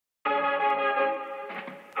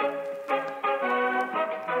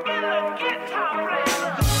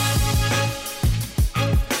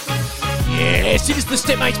Yes, it is the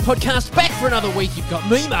Stepmates podcast, back for another week. You've got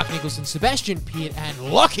me, Mark Nicholson, Sebastian Peart, and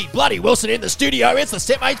Lockie Bloody Wilson in the studio. It's the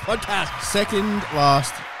Stepmates podcast. Second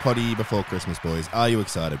last potty before Christmas, boys. Are you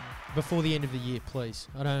excited? Before the end of the year, please.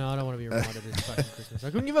 I don't want to be reminded it's fucking Christmas. I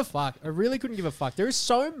couldn't give a fuck. I really couldn't give a fuck. There is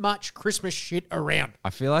so much Christmas shit around. I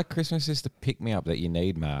feel like Christmas is the pick-me-up that you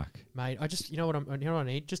need, Mark. Mate, you know what I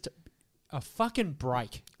need? Just a fucking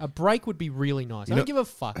break. A break would be really nice. I don't give a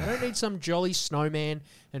fuck. I don't need some jolly snowman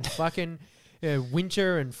and fucking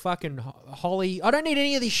winter and fucking holly. I don't need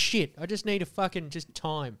any of this shit. I just need a fucking just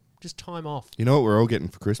time off. You know what we're all getting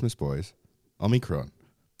for Christmas, boys? Omicron.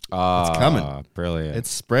 Oh, it's coming. Brilliant.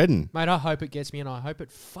 It's spreading. Mate, I hope it gets me and I hope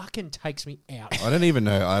it fucking takes me out. I don't even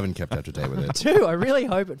know. I haven't kept up to date with it. Dude, I really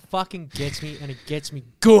hope it fucking gets me and it gets me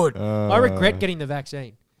good. I regret getting the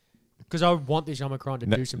vaccine because I want this Omicron to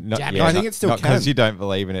do some damage. Yeah, I think it still not can. because you don't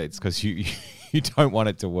believe in it. It's because you don't want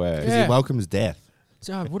it to work. Because Yeah. he welcomes death.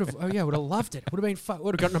 So I would have, would have loved it. Would have been,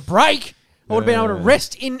 would have gotten a break. I would have been able to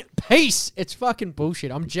rest in peace. It's fucking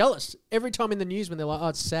bullshit. I'm jealous every time in the news when they're like, "Oh,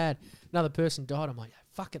 it's sad, another person died." I'm like,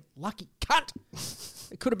 "Fucking lucky cunt."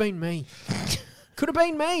 It could have been me. Could have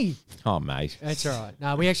been me. Oh, mate. That's all right.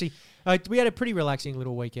 No, we actually we had a pretty relaxing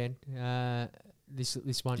little weekend. This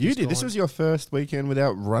one. You just did. This gone. was your first weekend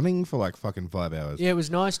without running for like fucking 5 hours. Yeah, it was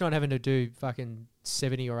nice not having to do fucking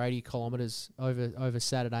 70 or 80 kilometres over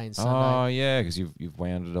Saturday and Sunday. Oh, yeah, because you've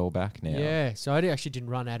wound it all back now. Yeah, so I actually didn't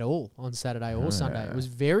run at all on Saturday or Sunday. It was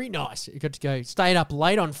very nice. I got to go, stayed up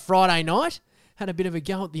late on Friday night, had a bit of a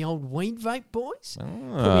go at the old weed vape boys, put me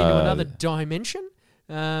into another dimension.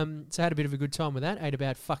 So I had a bit of a good time with that. Ate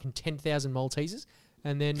about fucking 10,000 Maltesers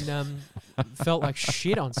and then felt like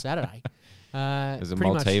shit on Saturday. It was a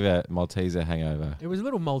Malteser hangover. It was a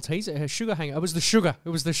little Malteser, a sugar hangover. It was the sugar.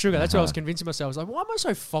 That's what I was convincing myself. I was like, why am I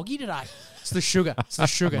so foggy today? It's the sugar. It's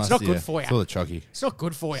not good for you. It's all the chucky. It's not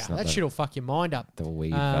good for you. That shit'll fuck your mind up. The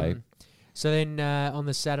weed vape. So then on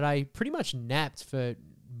the Saturday, pretty much napped for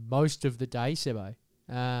most of the day, Sebo.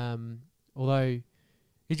 Although,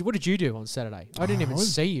 what did you do on Saturday? I didn't even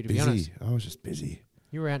see you, to be honest. I was just busy.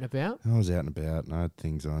 You were out and about? I was out and about and I had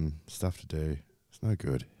things on, stuff to do. It's no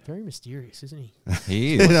good. Very mysterious, isn't he?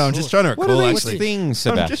 He is. No, I'm just trying to recall, What are these actually. things,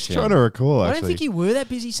 Sebastian? I'm just trying to recall, actually. I don't think you were that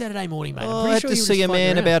busy Saturday morning, mate. I'm I pretty had sure to you were see just a floating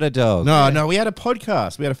man around. about a dog. No, we had a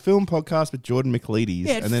podcast. We had a film podcast with Jordan Michaelides.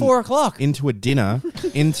 Yeah, at and then 4 o'clock. into a dinner,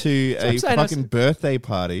 into I'm a saying. fucking birthday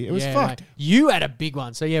party. It was fucked. Mate. You had a big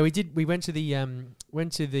one. So yeah, we did. We went to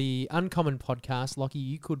the Uncommon podcast. Lockie,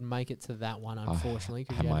 you couldn't make it to that one, unfortunately,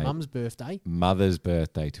 because you had mate. Mum's birthday. Mother's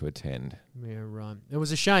birthday to attend. Yeah, right. It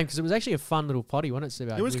was a shame because it was actually a fun little potty, wasn't it,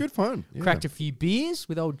 Sebo? It was We good fun. Yeah. Cracked a few beers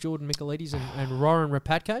with old Jordan Michaelides and Roran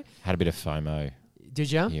Rapatko. Had a bit of FOMO Did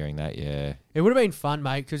you? hearing that, yeah. It would have been fun,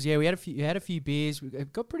 mate, because we had a few beers.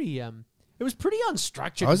 It got pretty. It was pretty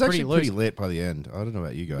unstructured. I was and actually loose. pretty lit by the end. I don't know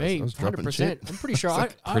about you guys. Me, I was dropping 100%. shit. I'm pretty sure.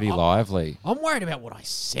 Pretty lively. I'm worried about what I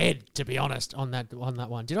said, to be honest, on that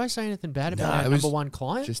one. Did I say anything bad about No, our it was number one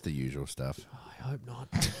client? Just the usual stuff. I hope not.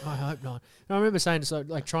 I hope not. And I remember saying,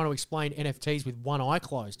 like trying to explain NFTs with one eye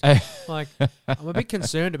closed. Like, I'm a bit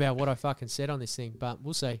concerned about what I fucking said on this thing, but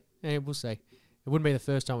we'll see. Yeah, we'll see. It wouldn't be the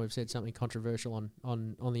first time we've said something controversial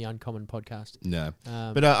on the Uncommon podcast. No.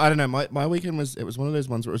 But I don't know. My weekend was one of those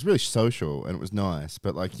ones where it was really social and it was nice.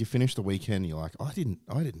 But like you finish the weekend, and you're like, I didn't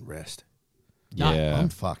rest. No. Yeah. I'm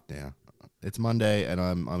fucked now. It's Monday and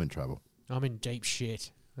I'm in trouble. I'm in deep shit.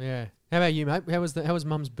 Yeah. How about you, mate? How was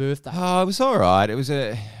Mum's birthday? Oh, it was all right. It was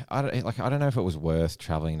I don't know if it was worth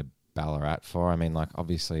travelling to Ballarat for. I mean, like,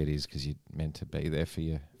 obviously it is because you're meant to be there for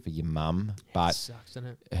your mum. But It sucks,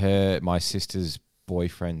 doesn't it? my sister's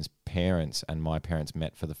boyfriend's parents and my parents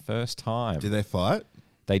met for the first time. Did they fight?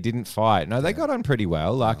 They didn't fight. No, they got on pretty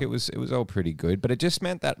well. Like, it was all pretty good. But it just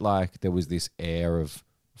meant that, like, there was this air of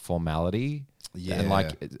formality. Yeah. And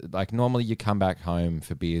like normally you come back home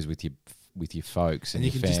for beers with your folks and you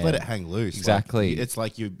your can just let it fam. hang loose. Exactly. Like, it's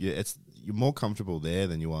like you're more comfortable there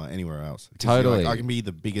than you are anywhere else. 'Cause Totally. you're like, I can be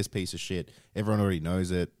the biggest piece of shit. Everyone already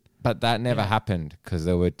knows it. But that never happened because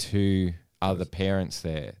there were two other parents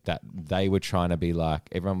there that they were trying to be like,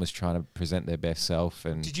 everyone was trying to present their best self.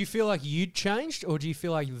 And Did you feel like you'd changed, or do you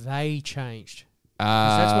feel like they changed?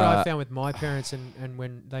 'Cause that's what I found with my parents and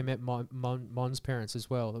when they met Mon's parents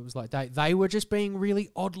as well. It was like they were just being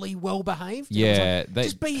really oddly well behaved. Yeah, like,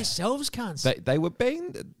 just be yourselves, cunts. They were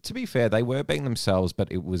being, to be fair, they were being themselves,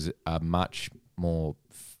 but it was a much more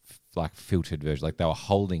like filtered version. Like they were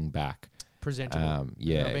holding back. Presentable.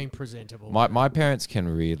 Yeah. They were being presentable. My parents can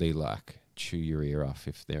really like chew your ear off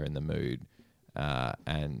if they're in the mood,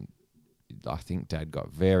 and I think Dad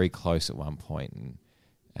got very close at one point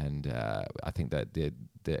and I think that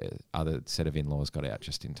the other set of in-laws got out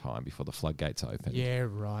just in time before the floodgates opened. Yeah,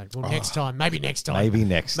 right. Well, next time. Maybe next time. Maybe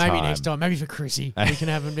next time. Maybe next time. Maybe for Chrissy. We can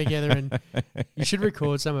have them together, and you should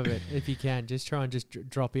record some of it if you can. Just try and just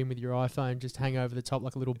drop in with your iPhone. Just hang over the top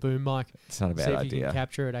like a little boom mic. It's not a bad See if idea. you can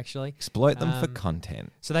capture it, actually. Exploit them for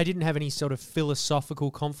content. So they didn't have any sort of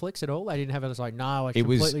philosophical conflicts at all? They didn't have it as like, no, I It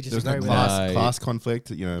was- completely There was disagree no with that. class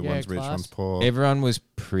conflict. You know, Yeah, one's rich, class. one's poor. Everyone was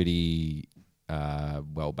pretty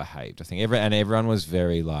well behaved. I think everyone was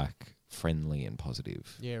very like friendly and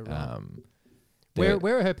positive. Yeah, right. there-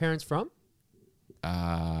 Where are her parents from?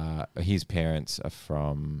 His parents are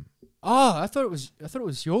from. Oh, I thought it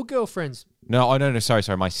was your girlfriend's. No,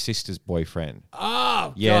 sorry. My sister's boyfriend.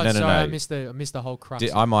 Oh, Yeah, God, no. sorry, I missed the whole crux.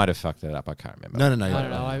 I might have fucked it up. I can't remember. No. I don't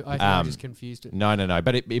know. I think I just confused it. No.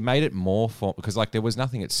 But it made it more for because like there was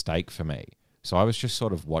nothing at stake for me, so I was just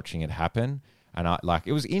sort of watching it happen, and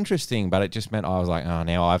it was interesting, but it just meant I was like, oh,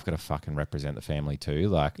 now I've got to fucking represent the family too.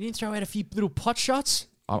 Like You didn't throw out a few little pot shots?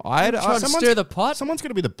 I had. Trying to stir the pot? Someone's going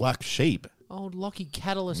to be the black sheep. Old Lockie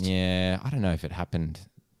Catalyst. Yeah, I don't know if it happened.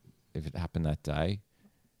 If it happened that day.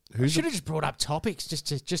 I should have just brought up topics just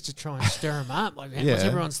to try and stir them up. Like, man, what's Yeah.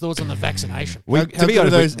 everyone's thoughts on the vaccination? How to be good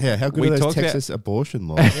are honest, those? How good we are those talked about- Texas abortion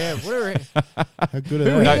laws? Yeah, what are How good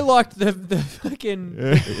are who they? here liked the fucking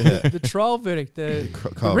the trial verdict, the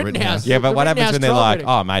Kyle Rittenhouse? Yeah, but the what happens Rittenhouse when they're trial like, verdict.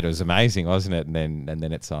 "Oh, mate, it was amazing, wasn't it?" And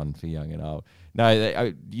then it's on for young and old.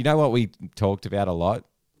 No, you know what we talked about a lot?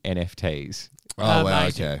 NFTs, Oh, wow,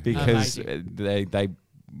 Amazing. okay. because Amazing. they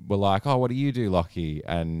were like, "Oh, what do you do, Lockie?"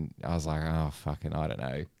 And I was like, "Oh, fucking, I don't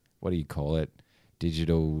know. What do you call it?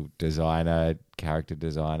 Digital designer, character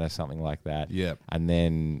designer, something like that." Yep. And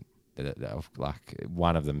then, like,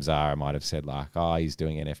 one of them, Zara, might have said, like, "Oh, he's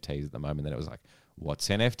doing NFTs at the moment." Then it was like, "What's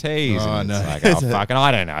NFTs?" Oh, and no. it's like, "Oh, fucking,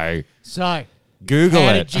 I don't know. So, Google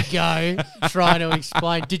how it." did you go trying to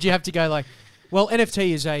explain? Did you have to go like, well,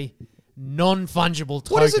 NFT is a non-fungible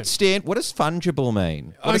token. What does it stand? What does fungible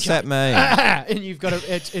mean? What does Okay. that mean? And you've got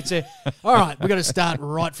to, it's a, all right, we've got to start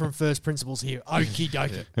right from first principles here. Okie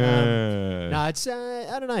dokie. No, it's,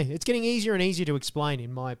 I don't know. It's getting easier and easier to explain,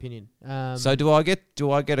 in my opinion. So do I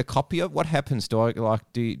get a copy of what happens? Do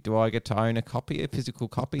I get to own a copy, a physical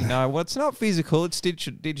copy? No, well, it's not physical. It's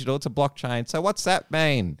digital. It's a blockchain. So what's that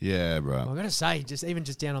mean? Yeah, bro. I've got to say,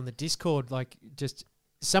 just down on the Discord, like just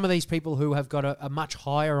some of these people who have got a much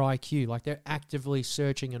higher IQ, like they're actively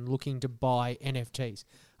searching and looking to buy NFTs,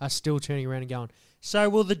 are still turning around and going, so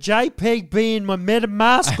will the JPEG be in my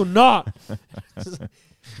MetaMask or not?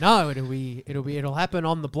 No, it'll happen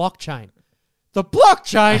on the blockchain. The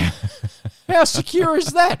blockchain? How secure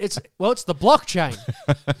is that? It's the blockchain.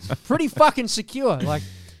 Pretty fucking secure. Like,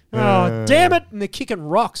 oh, damn it. And they're kicking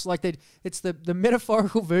rocks. Like it's the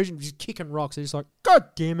metaphorical version of just kicking rocks. They're just like, God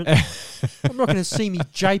damn it. I'm not going to see me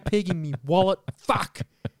JPEG in me wallet. Fuck.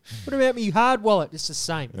 What about me hard wallet? It's the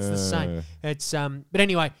same. It's the same. It's but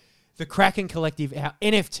anyway, the Kraken Collective, our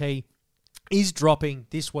NFT, is dropping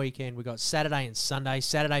this weekend. We've got Saturday and Sunday.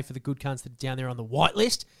 Saturday for the good cunts that are down there on the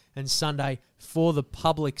whitelist, and Sunday for the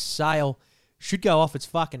public sale. Should go off its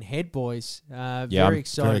fucking head, boys. Very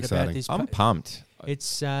excited about this. I'm pumped.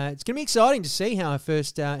 It's going to be exciting to see how our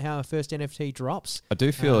first NFT drops. I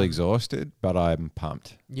do feel exhausted, but I'm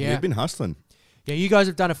pumped. Yeah. You've been hustling. Yeah, you guys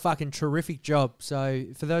have done a fucking terrific job. So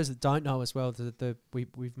for those that don't know as well,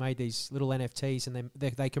 we've made these little NFTs, and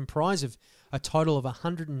they comprise of a total of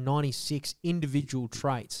 196 individual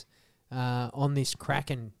traits on this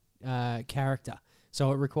Kraken character.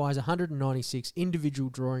 So it requires 196 individual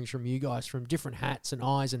drawings from you guys, from different hats and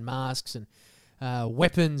eyes and masks and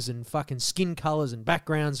weapons and fucking skin colors and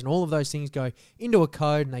backgrounds, and all of those things go into a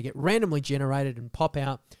code, and they get randomly generated and pop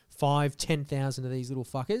out 10,000 of these little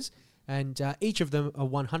fuckers. And each of them are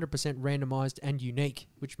 100% randomized and unique,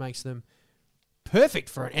 which makes them perfect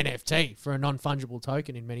for an NFT, for a non-fungible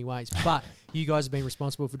token in many ways. But you guys have been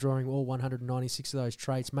responsible for drawing all 196 of those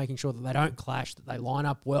traits, making sure that they don't clash, that they line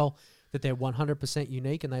up well, that they're 100%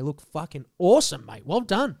 unique, and they look fucking awesome, mate. Well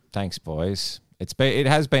done. Thanks, boys. It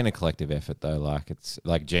has been a collective effort though. Like it's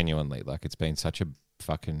like genuinely, like it's been such a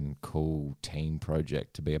fucking cool team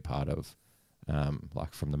project to be a part of.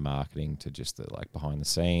 Like from the marketing to just the like behind the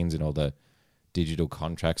scenes and all the digital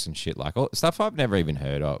contracts and shit, like all stuff I've never even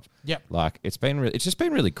heard of. Yep. Like it's just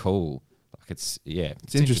been really cool. Like it's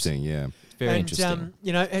interesting. Yeah. It's very interesting.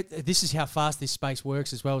 You know, this is how fast this space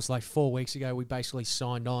works as well. It's like 4 weeks ago we basically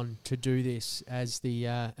signed on to do this as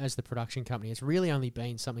the production company. It's really only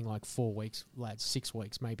been something like 4 weeks, lads, 6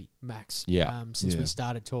 weeks maybe max. Yeah. Since we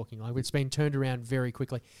started talking, like it's been turned around very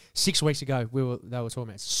quickly. 6 weeks ago they were talking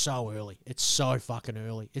about it's so early. It's so fucking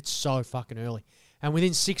early. It's so fucking early. And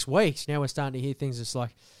within 6 weeks now we're starting to hear things. It's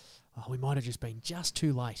like, oh, we might have just been just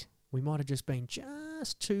too late. We might have just been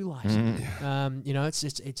just too late. You know,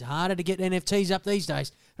 it's harder to get NFTs up these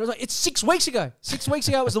days. And I was like, it's 6 weeks ago. 6 weeks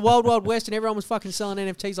ago it was the wild, wild west, and everyone was fucking selling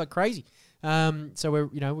NFTs like crazy. So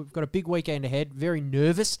we've got a big weekend ahead. Very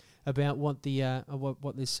nervous about what the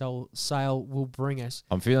what this sale will bring us.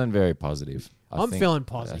 I'm feeling very positive. I'm feeling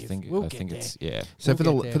positive. I think it's yeah. So for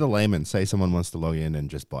the layman, say someone wants to log in and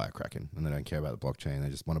just buy a Kraken, and they don't care about the blockchain. They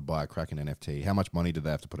just want to buy a Kraken NFT. How much money do they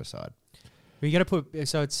have to put aside? You got to put,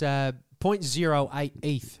 so it's 0.08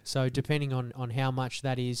 ETH. So depending on how much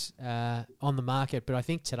that is on the market, but I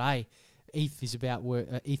think today ETH is about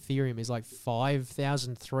Ethereum is like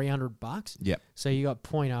 $5,300. Yep. So you got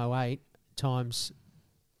 0.08 times.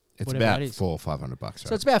 It's about $400 or $500. Right?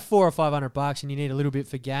 So it's about $400 or $500, and you need a little bit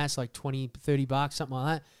for gas, like $20, $30, something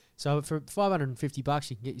like that. So for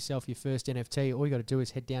 $550, you can get yourself your first NFT. All you got to do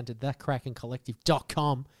is head down to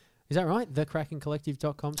thekrakencollective.com. Is that right?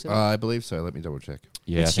 Thekrakencollective.com? I believe so. Let me double check.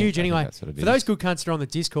 Yeah, it's huge anyway. For those good cunts that are on the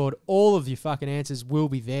Discord, all of your fucking answers will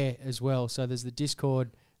be there as well. So there's the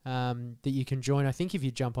Discord that you can join. I think if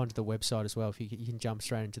you jump onto the website as well, if you can jump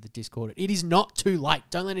straight into the Discord. It is not too late.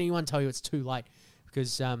 Don't let anyone tell you it's too late,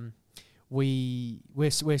 because we're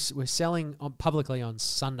selling publicly on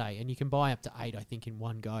Sunday, and you can buy up to 8, I think, in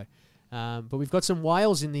one go. But we've got some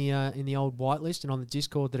whales in the old whitelist and on the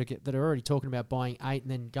Discord that are already talking about buying 8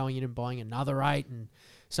 and then going in and buying another 8, and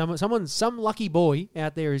some lucky boy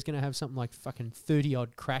out there is going to have something like fucking 30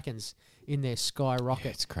 odd Krakens in their skyrocket.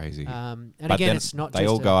 Yeah, it's crazy. And but again, it's not. They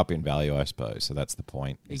all go up in value, I suppose. So that's the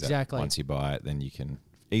point. Exactly. Once you buy it, then you can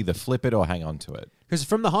either flip it or hang on to it. Because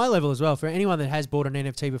from the high level as well, for anyone that has bought an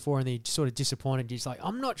NFT before and they're sort of disappointed, you're just like,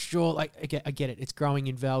 I'm not sure. Like, I get it. It's growing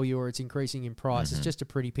in value or it's increasing in price. Mm-hmm. It's just a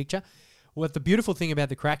pretty picture. What the beautiful thing about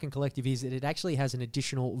the Kraken Collective is that it actually has an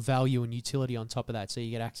additional value and utility on top of that. So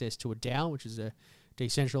you get access to a DAO, which is a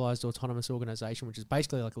decentralized autonomous organization, which is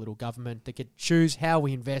basically like a little government that could choose how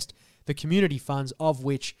we invest the community funds, of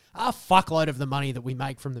which a fuckload of the money that we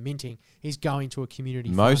make from the minting is going to a community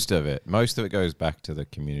fund. Most of it goes back to the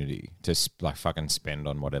community to like fucking spend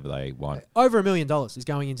on whatever they want. Over $1 million is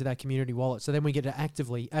going into that community wallet. So then we get to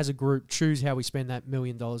actively, as a group, choose how we spend that $1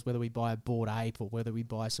 million, whether we buy a Bored Ape or whether we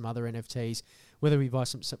buy some other NFTs, whether we buy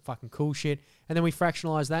some fucking cool shit. And then we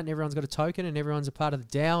fractionalize that, and everyone's got a token and everyone's a part of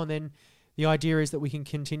the DAO. And then the idea is that we can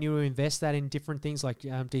continue to invest that in different things like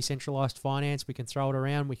decentralized finance. We can throw it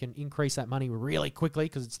around. We can increase that money really quickly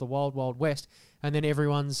because it's the wild, wild west. And then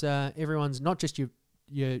everyone's not just your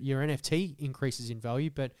NFT increases in value,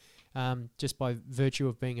 but just by virtue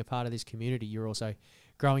of being a part of this community, you're also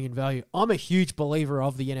growing in value. I'm a huge believer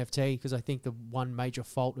of the NFT because I think the one major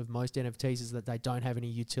fault of most NFTs is that they don't have any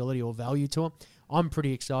utility or value to them. I'm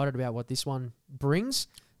pretty excited about what this one brings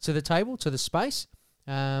to the table, to the space.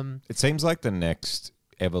 It seems like the next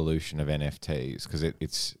evolution of NFTs because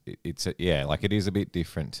it's like it is a bit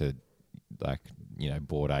different to like, you know,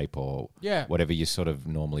 Bored Ape or whatever you sort of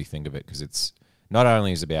normally think of it, because it's not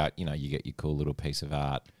only is about, you know, you get your cool little piece of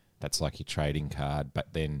art that's like your trading card,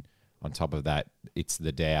 but then on top of that it's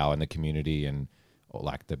the DAO and the community and or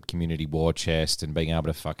like the community war chest and being able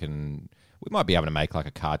to fucking, we might be able to make like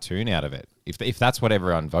a cartoon out of it if that's what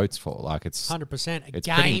everyone votes for. Like it's 100% a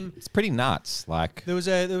game. It's pretty nuts. Like there was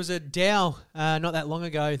a DAO not that long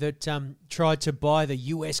ago that tried to buy the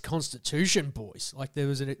U.S. Constitution, boys. Like there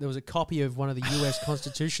was a copy of one of the U.S.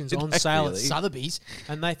 Constitutions on sale at Sotheby's,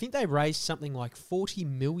 and I think they raised something like $40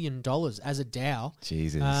 million as a DAO.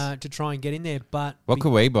 Jesus. To try and get in there. But what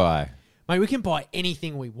could we buy? Mate, we can buy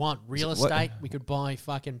anything we want. Real estate. We could buy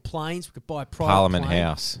fucking planes. We could buy a private Parliament plane.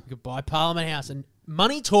 House. We could buy Parliament House. And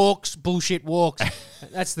money talks, bullshit walks.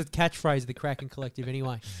 That's the catchphrase of the Kraken Collective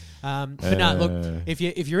anyway. But no, look, if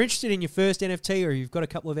you're interested in your first NFT or you've got a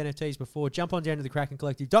couple of NFTs before, jump on down to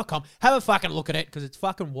thekrakencollective.com. Have a fucking look at it because it's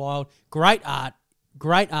fucking wild. Great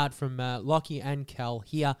art from Lockie and Cal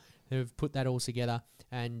here who have put that all together.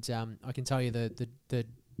 And I can tell you the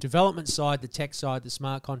development side, the tech side, the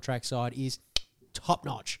smart contract side is top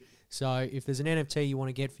notch. So if there's an NFT you want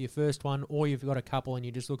to get for your first one, or you've got a couple and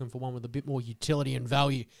you're just looking for one with a bit more utility and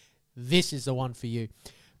value, this is the one for you.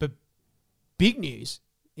 But big news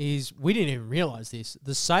is we didn't even realize this.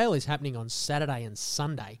 The sale is happening on Saturday and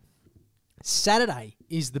Sunday. Saturday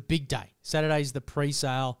is the big day. Saturday is the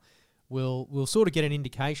pre-sale. We'll sort of get an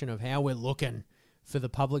indication of how we're looking for the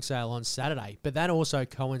public sale on Saturday. But that also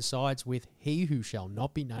coincides with He Who Shall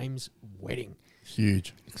Not Be Named's wedding.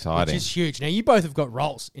 Huge. Exciting. Which is huge. Now, you both have got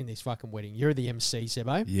roles in this fucking wedding. You're the MC,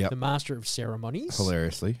 Sebo. Yep. The master of ceremonies.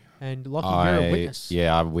 Hilariously. And Lockie, you're a witness.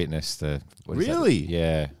 Yeah, I witnessed the... what is that? Really?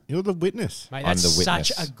 Yeah. You're the witness. Mate, I'm that's the such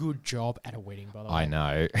witness. a good job at a wedding, by the way. I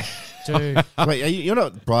know. Dude. Wait, you're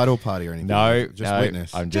not bridal party or anything? No, just no,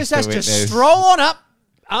 witness. I'm Just just has a to witness. stroll on up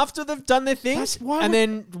after they've done their thing That's why and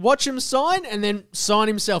then watch him sign and then sign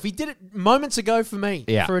himself. He did it moments ago for me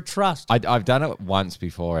for a trust. I've done it once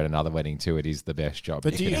before at another wedding too. It is the best job.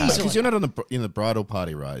 But do you, have. because you're not on the bridal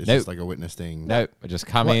party, right? It's Nope. just like a witness thing. No, I just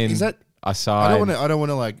come What, in. is that- I sign. I don't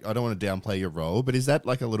want to downplay your role, but is that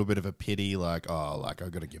like a little bit of a pity? Like, oh, like I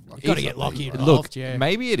got to give Lockie. Got to get something, Lockie right? involved, Look, yeah.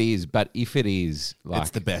 maybe it is, but if it is, like,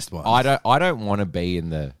 It's the best one. I don't want to be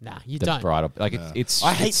in the Nah, you the don't. bridal. Like it's.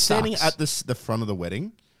 I it hate standing sucks. at the front of the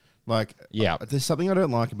wedding. Like, Yeah. there's something I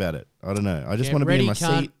don't like about it. I don't know. I just Get want to be ready, in my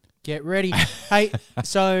cunt. seat. Get ready. Hey,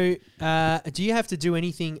 so do you have to do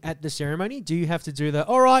anything at the ceremony? Do you have to do the,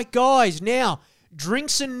 all right, guys, now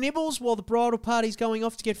drinks and nibbles while the bridal party's going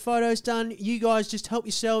off to get photos done? You guys just help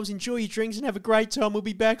yourselves, enjoy your drinks, and have a great time. We'll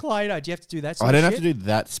be back later. Do you have to do that sort I don't of have to shit? do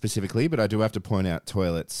that specifically, but I do have to point out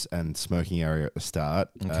toilets and smoking area at the start.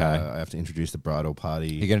 Okay. I have to introduce the bridal party.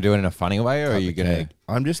 You're gonna do it in a funny way, or are cut you the gonna? cake.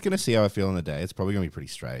 I'm just gonna see how I feel on the day. It's probably gonna be pretty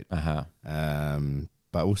straight. Uh huh.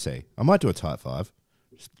 But we'll see. I might do a tight five.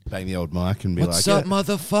 Just bang the old mic and be What's like, up, yeah.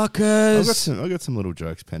 motherfuckers? I got some little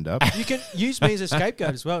jokes penned up. You can use me as a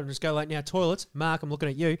scapegoat as well and just go like, now, toilets, Mark, I'm looking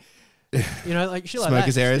at you. You know, like shit like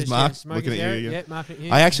Smokers that. areas, Just, Mark, smokers looking at you, area, yeah. Yeah, Mark at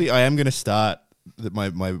you. I am going to start my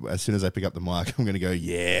as soon as I pick up the mic, I'm going to go,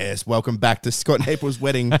 yes, welcome back to Scott and April's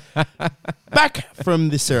wedding. Back from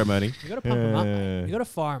this ceremony. You got to pump them up, mate. You got to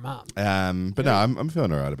fire them up. But no, I'm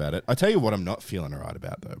feeling all right about it. I tell you what I'm not feeling all right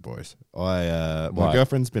about though, boys. My What?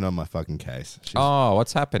 girlfriend's been on my fucking case. She's Oh,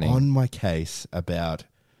 what's happening? on my case about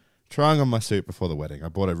trying on my suit before the wedding. I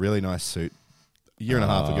bought a really nice suit a year and a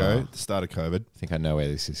half ago, at the start of COVID. I think I know where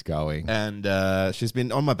this is going. And she's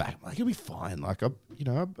been on my back. I'm like, it'll be fine. Like, I'm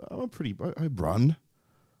a pretty, I run.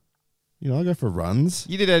 You know, I go for runs.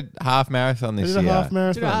 You did a half marathon I this did year. a half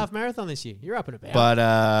marathon. Did a half marathon this year. You're up and about.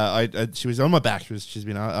 But she was on my back. She's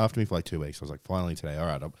been after me for like 2 weeks. I was like, finally today, all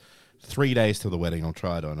right, 3 days till the wedding, I'll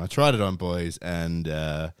try it on. I tried it on, boys, and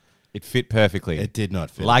It fit perfectly. it did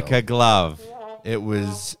not fit. like well. a glove. It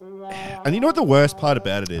was, and you know what the worst part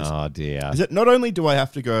about it is? Oh dear. Is that not only do I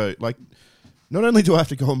have to go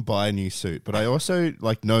and buy a new suit, but I also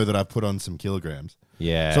like know that I've put on some kilograms.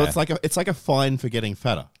 Yeah. So it's like a fine for getting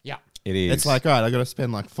fatter. yeah. it is. It's like, all right, I got to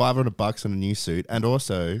spend like $500 on a new suit, and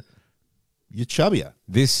also you're chubbier.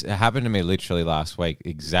 This happened to me literally last week,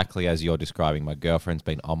 exactly as you're describing. My girlfriend's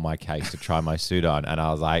been on my case to try my suit on, and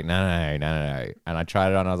I was like, no. And I tried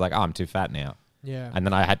it on, and I was like, oh, I'm too fat now. Yeah. And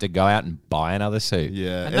then I had to go out and buy another suit.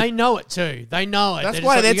 Yeah, And they know it too. They know it. That's just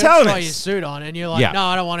why like, they're you gotta telling try us. your suit on, and you're like, Yeah. no,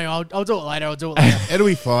 I don't want to. I'll do it later. I'll do it later. it'll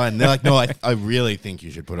be fine. They're like, no, I really think you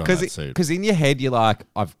should put on that suit. Because in your head, you're like,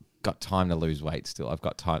 I've got time to lose weight still. I've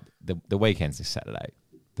got time. The weekend's this Saturday.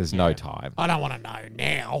 There's no time. I don't want to know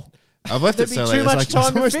now. I've left it There'd be so too late. much It's like,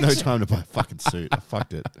 time to there's almost no fix it. time to buy a fucking suit. I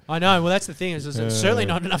fucked it. I know. Well, that's the thing. Is there's certainly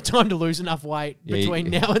not enough time to lose enough weight Yeah, between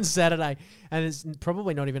now and Saturday, and there's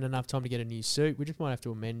probably not even enough time to get a new suit. We just might have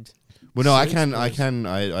to amend. Well, no, I suits can. for I this. can.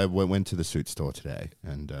 I went to the suit store today,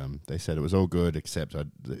 and they said it was all good except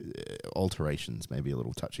the alterations may be a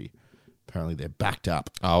little touchy. Apparently, they're backed up.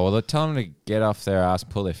 Oh, well, tell them to get off their ass,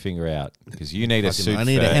 pull their finger out. Because you need a Fucking- suit. I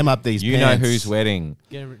need to for- hem up these You pants. know whose wedding.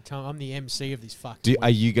 I'm the MC of this fucking. Are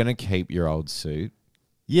wedding. you going to keep your old suit?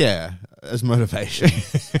 Yeah, as motivation.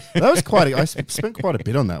 That was quite. I spent quite a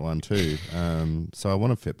bit on that one too. So I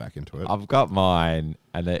want to fit back into it. I've got mine,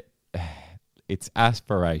 and it's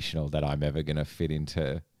aspirational that I'm ever going to fit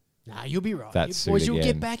into. Nah, you'll be right. That You suit boys, you'll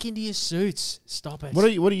again. get back into your suits. Stop it. What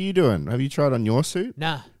are you doing? Have you tried on your suit?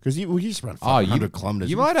 Nah. Because you just run Oh, 500 kilometers.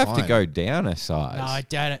 you You'll might be have to fine. go down a size. No, I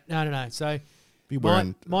doubt it. No. So Be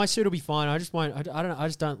wearing. my suit will be fine. I just won't. I don't know. I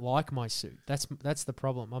just don't like my suit. That's the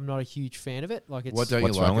problem. I'm not a huge fan of it. Like it's. What don't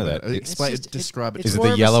What's you like wrong with about it? Explain. It's just- Describe it. it's Is it more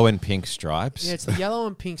the of a yellow and pink stripes? Yeah, it's the yellow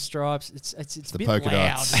and pink stripes. It's a the bit polka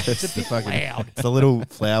loud. dots. It's a the bit fucking- loud. It's the little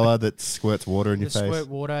flower that squirts water in The your face. squirt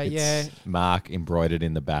water. Yeah. Mark embroidered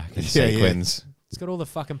in the back in Yeah, yeah. sequins. It's got all the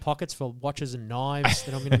fucking pockets for watches and knives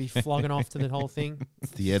that I'm going to be flogging off to the whole thing.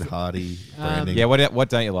 It's the Ed Hardy branding. Yeah, what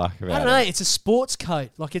don't you like about I don't know. it? It's a sports coat.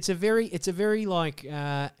 Like it's a very like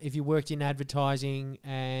if you worked in advertising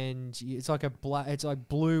and it's like it's like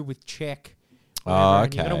blue with check. Whatever, Oh,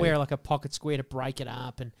 and you're gonna okay. wear like a pocket square to break it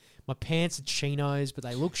up. And my pants are chinos, but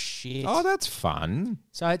they look shit. Oh, that's fun.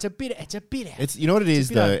 So it's a bit. It's you know what it is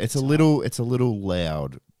bit though. over It's the a little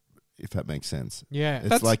loud, if that makes sense. yeah. It's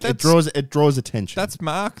That's- like that's- it draws attention. That's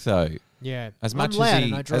Mark, though. Yeah. As I'm much loud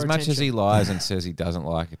and I as draw he attention. lies and says he doesn't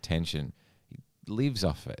like attention, he lives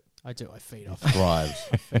off it. I do. I feed off it. Thrives.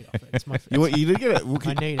 I feed off it. It's my. You want you to get it?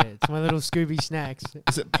 I need it. It's my little Scooby snacks.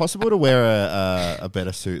 Is it possible to wear a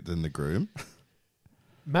better suit than the groom?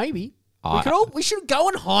 Maybe. I- We should go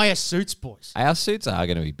and hire suits, boys. Our suits are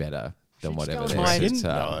going to be better than Should whatever just go their and suits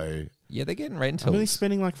are. No. Yeah, they're getting I'm only rentals.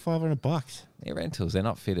 spending like $500. They're rentals. They're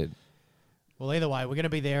not fitted. Well, either way, we're going to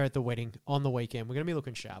be there at the wedding on the weekend. We're going to be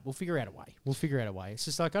looking sharp. We'll figure out a way. It's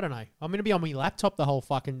just like, I don't know. I'm going to be on my laptop the whole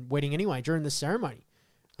fucking wedding anyway during the ceremony.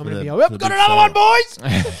 I'm going to be, For the got big another photo. one,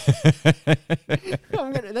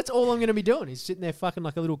 boys! That's all I'm going to be doing is sitting there fucking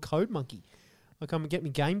like a little code monkey. Like I'm getting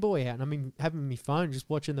my Game Boy out and I'm having my phone just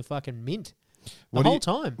watching the fucking mint the whole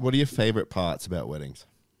time. What are your favorite parts about weddings?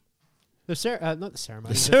 Not the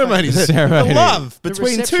ceremony. The ceremony. The ceremony. The love The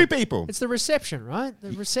between reception. two people. It's the reception, right?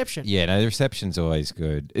 The reception. Yeah, no, the reception's always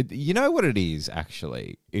good. You know what it is,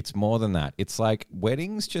 actually? It's more than that. It's like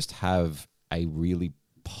weddings just have a really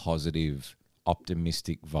positive,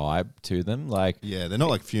 optimistic vibe to them. Like, Yeah, they're not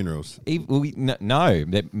like funerals. no,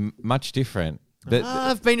 they're much different.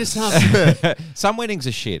 I've been to some. Some weddings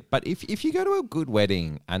are shit, but if you go to a good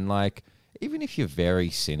wedding and like, even if you're very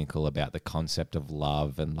cynical about the concept of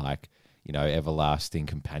love and like, you know, everlasting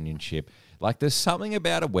companionship, like there's something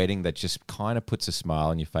about a wedding that just kind of puts a smile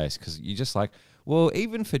on your face because you're just like, well,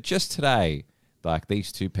 even for just today, like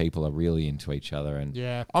these two people are really into each other and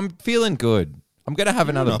Yeah. I'm feeling good. I'm going to have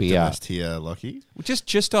another An beer. optimist here, Lockie.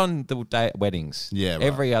 Just on the day weddings. Yeah, right.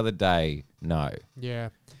 Every other day, no. Yeah,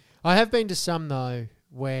 I have been to some though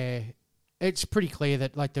where it's pretty clear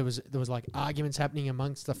that like there was like arguments happening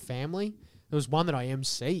amongst the family. There was one that I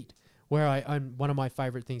emceed where one of my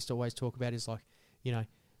favorite things to always talk about is like, you know,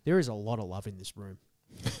 there is a lot of love in this room.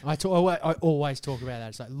 I always talk about that.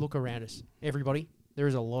 It's like, look around us, everybody. There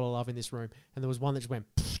is a lot of love in this room, and there was one that just went.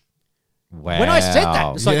 Wow. When I said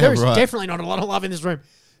that, it's like Yeah, there is right. definitely not a lot of love in this room.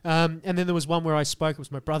 And then there was one where I spoke. It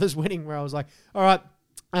was my brother's wedding, where I was like, "All right,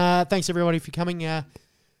 thanks everybody for coming. As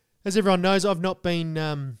everyone knows, I've not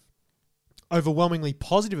been overwhelmingly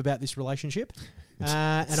positive about this relationship,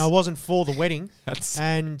 and I wasn't for the wedding.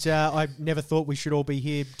 And I never thought we should all be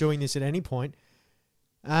here doing this at any point.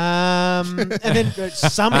 And then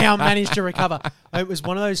somehow managed to recover. It was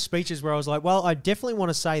one of those speeches where I was like, well, I definitely want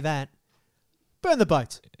to say that. Burn the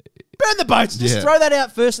boats. Burn the boats. Just Yeah. throw that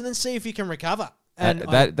out first and then see if you can recover. And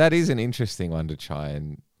That is an interesting one to try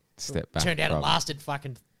and step back. turned out it from. lasted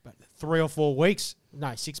fucking 3 or 4 weeks.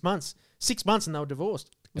 No, 6 months. 6 months and they were divorced.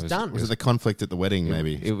 It was done. Was it the conflict at the wedding,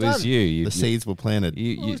 maybe? It was done. you. The seeds were planted.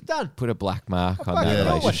 You It was done. put a black mark on Fucking that Yeah,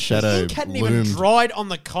 hell, like relationship. shadow the ink hadn't even loomed. dried on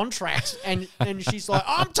the contract, and she's like,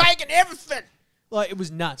 "I'm taking everything." Like it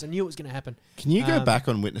was nuts. I knew it was going to happen. Can you go back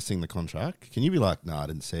on witnessing the contract? Can you be like, no, I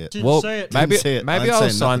didn't see it? Didn't Well, see it. maybe Didn't see it. maybe I'd I'll say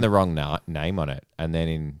sign nothing. the wrong name on it, and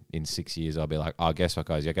then in 6 years I'll be like, oh, guess what,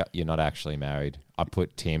 guys? You're not actually married. I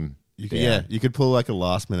put Tim. You down. could, yeah, you could pull like a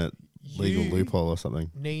last minute legal You- loophole or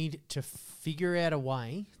something. Need to figure out a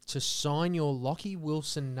way to sign your Lockie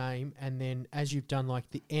Wilson name, and then as you've done like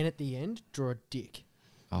the N at the end, draw a dick.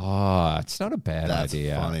 Oh, it's not a bad That's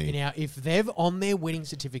idea. funny. Now, if they've on their wedding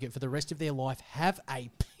certificate for the rest of their life have a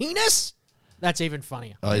penis, that's even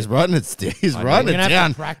funnier. Oh, he's writing it. He's I writing know. it We're gonna have down.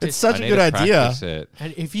 to practice. It's such I a need good to idea. practice it.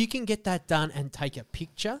 And if you can get that done and take a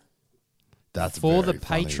picture That's for the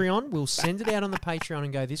very funny. Patreon, we'll send it out on the Patreon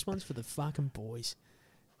and go, this one's for the fucking boys.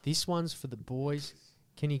 This one's for the boys.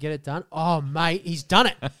 Can you get it done? Oh, mate, he's done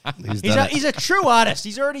it. He's a true artist.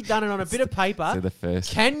 He's already done it on a bit of paper. So the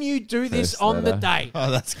first. Can you do this first on the letter. day?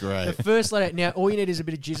 Oh, that's great. The first letter. Now, all you need is a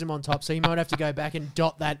bit of jism on top, so you might have to go back and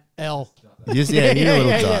dot that L. Yes, yeah, you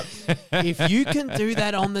little dot. If you can do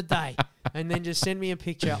that on the day, and then just send me a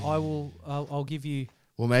picture, I'll give you,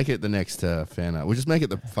 We'll make it the next fan art. We'll just make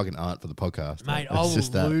it the fucking art for the podcast. mate. It's I will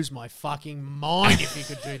just that. lose my fucking mind if you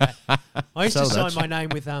could do that. I used to Sell that sign my name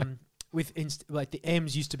with like the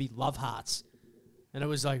M's used to be love hearts, and it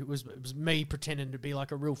was like it was me pretending to be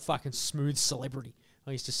like a real fucking smooth celebrity.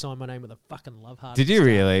 I used to sign my name with a fucking love heart. Did you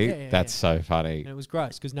really? Yeah, That's so funny. And it was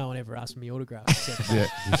gross because no one ever asked for me autographs. Except Yeah,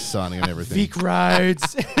 you're signing on everything. Vic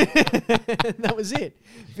Rhodes. That was it.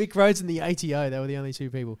 Vic Rhodes and the ATO. They were the only two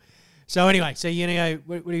people. So anyway, so you're gonna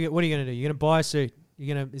go. What are you gonna do? You're gonna buy a suit.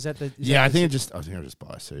 You're gonna. Is that the? Yeah, I think I'll just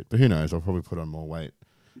buy a suit. But who knows? I'll probably put on more weight.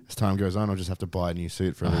 As time goes on, I'll just have to buy a new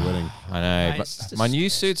suit for every wedding. I know, Mate, but it's just my new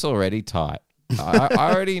suit's already tight. I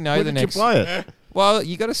already know Where the did next. you buy it? Well,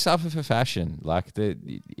 you got to suffer for fashion. Like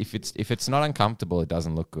if it's not uncomfortable, it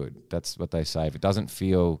doesn't look good. That's what they say. If it doesn't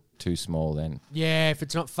feel too small, then Yeah, if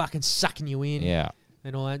it's not fucking sucking you in. yeah.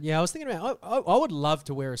 And all that. Yeah, I was thinking about. I would love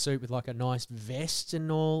to wear a suit with like a nice vest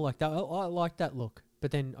and all like that. I like that look.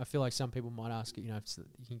 But then I feel like some people might ask, you know, if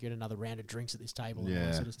you can get another round of drinks at this table and all Yeah.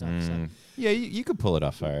 that sort of stuff. So Yeah, you could pull it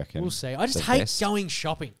off, I reckon. we'll see. I just The hate best. going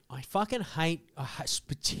shopping. I fucking hate,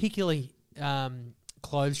 particularly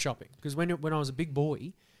clothes shopping. Because when I was a big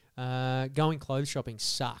boy, going clothes shopping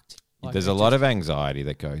sucked. Like, There's it a lot just- of anxiety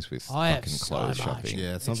that goes with I have fucking so clothes much. shopping.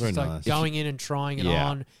 Yeah, it's not It's very just like nice. going in and trying it Yeah.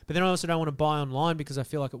 on. But then I also don't want to buy online because I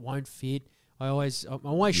feel like it won't fit. I'm always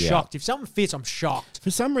Yeah. shocked. If something fits, I'm shocked. For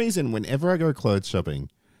some reason, whenever I go clothes shopping,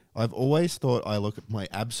 I've always thought I look my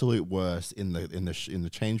absolute worst in the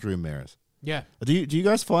change room mirrors. Yeah. Do you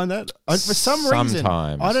guys find that? For some reason,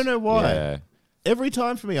 Sometimes. I don't know why. Yeah. Every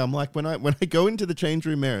time for me, I'm like when I go into the change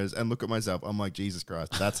room mirrors and look at myself, I'm like, Jesus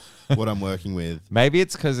Christ, that's what I'm working with. Maybe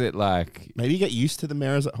it's because it like, Maybe you get used to the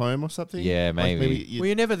mirrors at home or something. Yeah, Like maybe. you- Well,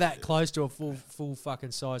 you're never that close to a full fucking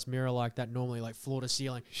size mirror like that normally, like floor to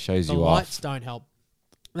ceiling. shows The you lights off. don't help.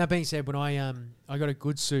 That being said, when I got a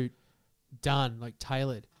good suit done, like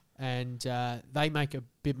tailored, and they make a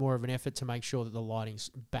bit more of an effort to make sure that the lighting's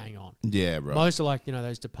bang on. yeah, right. Most are like, you know,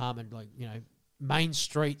 those department, like, you know, main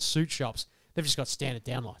street suit shops. They've just got standard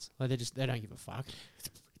downlights. Like they don't give a fuck.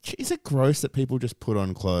 Is it gross that people just put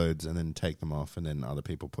on clothes and then take them off and then other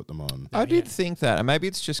people put them on? I did Yeah. think that, and maybe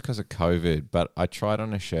it's just because of COVID, but I tried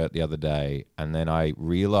on a shirt the other day and then I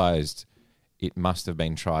realized it must have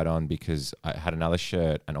been tried on because I had another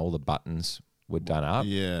shirt and all the buttons were done up,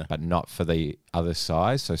 Yeah. but not for the other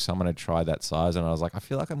size. So someone had tried that size and I was like, I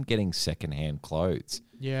feel like I'm getting secondhand clothes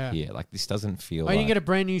Yeah. here. Like this doesn't feel Oh, you like... can get a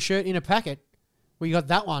brand new shirt in a packet. Well, you got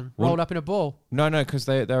that one rolled up in a ball. No, because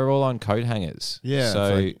they're all on coat hangers. Yeah. So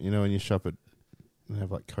it's like, you know when you shop at, they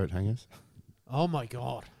have like coat hangers. Oh my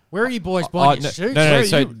god. Where are you boys buying your no, suits? no, Where no. are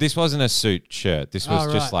So you? this wasn't a suit shirt. This was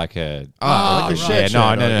Oh, just right. like a... Like a right. shirt Yeah, shirt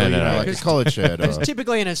no, or, no, no, you no, know, no. like a collared shirt. Because Or,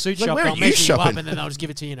 typically in a suit Like, shop, where are they'll you measure you up shopping? and then they'll just give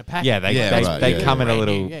it to you in a packet. Yeah, they Yeah. come in a Brand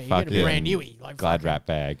little new. Yeah, you fucking get a brand newie. Like glad fucking- wrap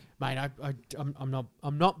bag. Mate,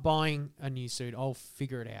 I'm not buying a new suit. I'll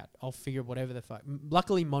figure it out. I'll figure whatever the fuck.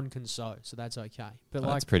 Luckily, Mon can sew, so that's okay. But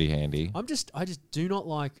That's like, pretty handy. I just do not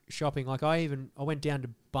like shopping. Like I went down to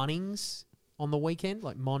Bunnings on the weekend.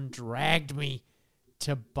 Like Mon dragged me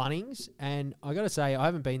to Bunnings, and I got to say I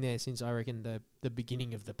haven't been there since I reckon the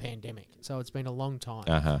beginning of the pandemic. So it's been a long time.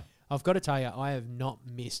 Uh-huh. I've got to tell you, I have not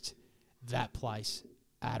missed that place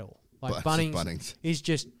at all. Like But Bunnings, Bunnings. is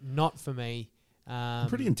just not for me. I'm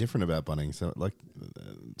pretty indifferent about Bunnings. So like,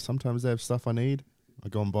 sometimes they have stuff I need. I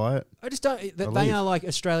go and buy it. I just don't. They leave. are like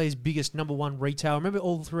Australia's biggest #1 retailer. I remember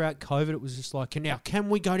all throughout COVID, it was just like, now can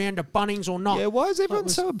we go down to Bunnings or not? Yeah, why is everyone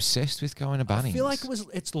was- so obsessed with going to Bunnings? I feel like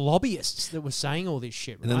it's lobbyists that were saying all this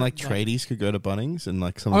shit. And then right? like tradies could go to Bunnings and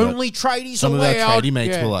like some of only tradies some of allowed. our tradie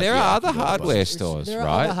mates Yeah. were like, there yeah, are I other can go to hardware Bunnings. stores, There are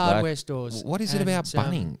right? other hardware Like, stores. What is it about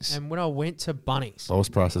Bunnings? And when I went to Bunnings,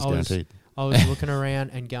 Lowest prices I was- guaranteed. I was looking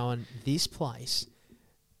around and going, this place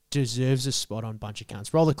deserves a spot on Bunch of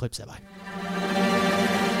Cunts. Roll the clips, Evo.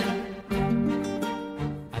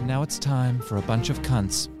 And now it's time for a bunch of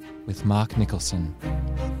cunts with Mark Nicholson.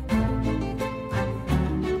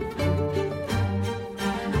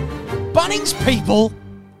 Bunnings people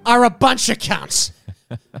are a bunch of cunts.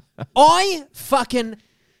 I fucking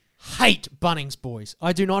hate Bunnings boys.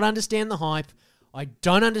 I do not understand the hype. I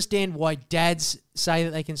don't understand why dads say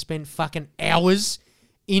that they can spend fucking hours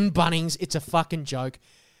in Bunnings. It's a fucking joke.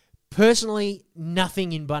 Personally,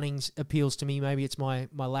 nothing in Bunnings appeals to me. Maybe it's my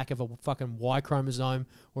lack of a fucking Y chromosome,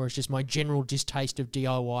 or it's just my general distaste of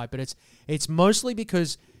DIY. But it's mostly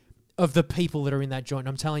because of the people that are in that joint.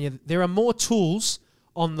 I'm telling you, there are more tools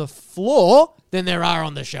on the floor than there are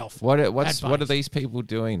on the shelf. What are Bunnings. these people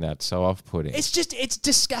doing that's so off-putting? It's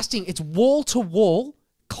disgusting. It's wall to wall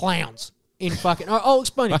clowns in fucking. I'll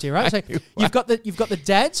explain it to you, right? So you've got the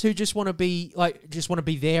dads who just want to be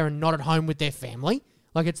there and not at home with their family.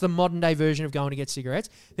 Like it's the modern day version of going to get cigarettes.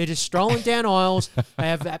 They're just strolling down aisles.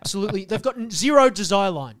 They've got zero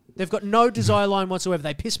desire line. They've got no desire line whatsoever.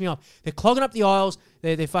 They piss me off. They're clogging up the aisles.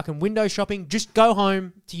 They're fucking window shopping. Just go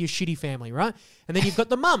home to your shitty family, right? And then you've got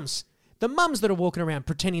the mums. The mums that are walking around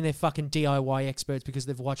pretending they're fucking DIY experts because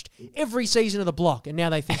they've watched every season of The Block and now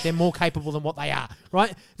they think they're more capable than what they are,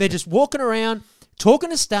 right? They're just walking around,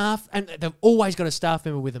 talking to staff, and they've always got a staff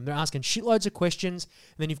member with them. They're asking shitloads of questions.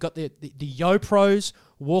 And then you've got the yo pros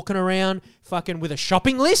walking around fucking with a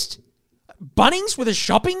shopping list. Bunnings with a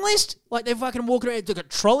shopping list? Like they're fucking walking around, they've got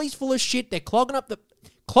trolleys full of shit. They're clogging up the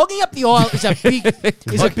aisle is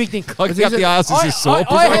a big thing. Clogging up the aisles is his sore.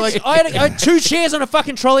 I had 2 chairs on a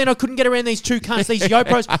fucking trolley and I couldn't get around these 2 cunts, these yo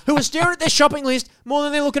pros, who are staring at their shopping list more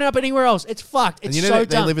than they're looking up anywhere else. It's fucked. It's And you know so they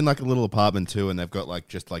dumb. live in like a little apartment too, and they've got like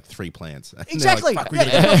just like 3 plants. And they're Exactly. Like, fuck, we Yeah,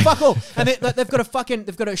 gotta they've got fuck all. And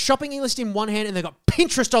they've got a shopping list in one hand and they've got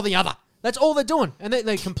Pinterest on the other. That's all they're doing. And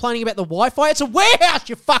they're complaining about the Wi-Fi. It's a warehouse,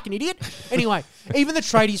 you fucking idiot. Anyway, even the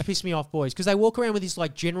tradies piss me off, boys, because they walk around with this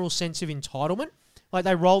like general sense of entitlement. Like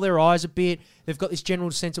they roll their eyes a bit. They've got this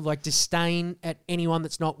general sense of like disdain at anyone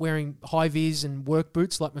that's not wearing high-vis and work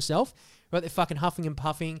boots like myself. Right, they're fucking huffing and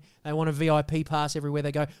puffing. They want a VIP pass everywhere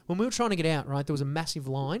they go. When we were trying to get out, right, there was a massive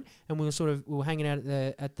line, and we were hanging out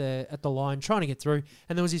at the line trying to get through.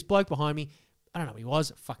 And there was this bloke behind me. I don't know who he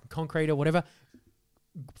was, fucking concrete or whatever.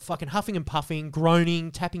 Fucking huffing and puffing,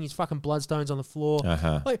 groaning, tapping his fucking bloodstones on the floor.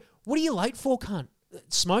 Like, what are you late for, cunt?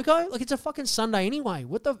 Smoko? Like, it's a fucking Sunday anyway.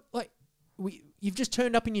 What the you've just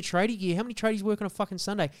turned up in your tradie gear. How many tradies work on a fucking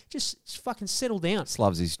Sunday? Just fucking settle down. Just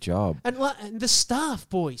loves his job. And the staff,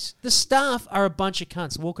 boys. The staff are a bunch of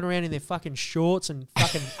cunts walking around in their fucking shorts and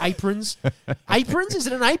fucking aprons. Aprons? Is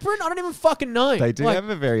it an apron? I don't even fucking know. They do have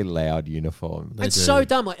a very loud uniform. It's so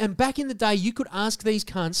dumb. Like, and back in the day, you could ask these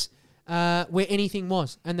cunts where anything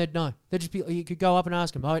was, and they'd know. They'd just be. You could go up and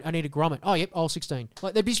ask them, I need a grommet. Oh, yep, aisle 16.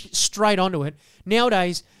 Like, they'd be straight onto it.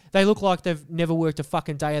 Nowadays, they look like they've never worked a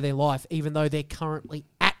fucking day of their life, even though they're currently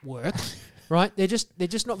at work. Right? They're just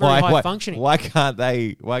not very high functioning. Why can't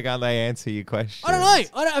they answer your question? I don't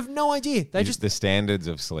know. I have no idea. They just the standards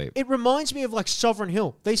of sleep. It reminds me of like Sovereign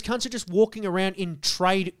Hill. These cunts are just walking around in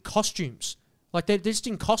trade costumes. Like they're just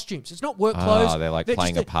in costumes. It's not work clothes. Oh, they're like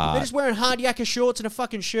playing a part. They're just wearing hard yakka shorts and a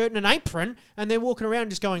fucking shirt and an apron, and they're walking around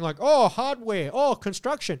just going like, "Oh, hardware. Oh,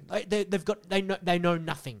 construction." They know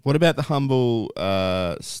nothing. What about the humble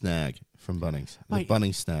snag from Bunnings? Mate, the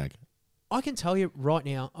Bunnings snag. I can tell you right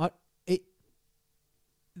now,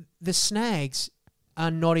 the snags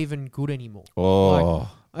are not even good anymore. Oh.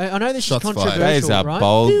 I know this Shots is controversial, That is a right?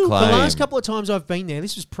 bold The claim. last couple of times I've been there,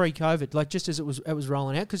 this was pre-COVID, like just as it was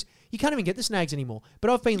rolling out, because you can't even get the snags anymore.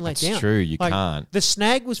 But I've been let down. It's true, you Like, can't. The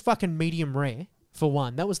snag was fucking medium rare, for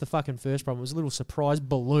one. That was the fucking first problem. It was a little surprise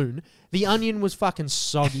balloon. The onion was fucking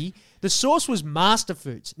soggy. The sauce was Master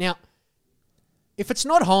Foods. Now, if it's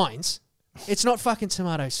not Heinz, it's not fucking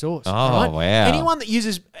tomato sauce. Oh, right? wow. Anyone that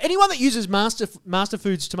uses Master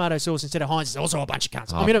Foods tomato sauce instead of Heinz is also a bunch of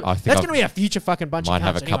cunts. I think that's going to be a future fucking bunch of cunts. might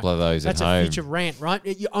have a couple of those at That's home. a future rant, right?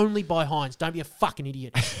 You only buy Heinz. Don't be a fucking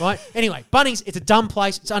idiot, right? Anyway, Bunnings, it's a dumb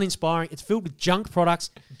place. It's uninspiring. It's filled with junk products,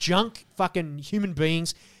 junk fucking human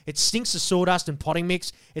beings. It stinks of sawdust and potting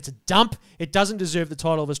mix. It's a dump. It doesn't deserve the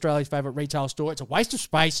title of Australia's favourite retail store. It's a waste of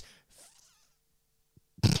space.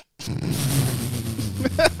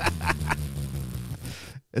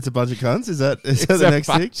 It's a bunch of cunts. Is that the next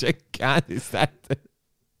thing? It's a bunch of cunts. Is that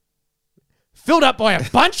Filled up by a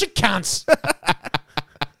bunch of cunts.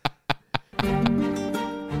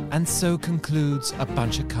 And so concludes A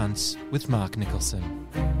Bunch of Cunts with Mark Nicholson.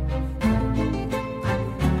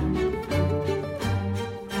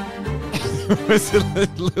 was a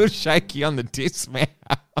little shaky on the dismount.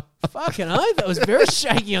 Fucking oath. That was very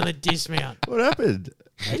shaky on the dismount. What happened?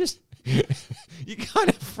 I just You kind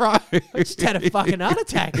of froze. I just had a fucking heart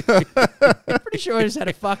attack. I'm pretty sure I just had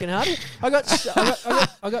a fucking heart attack.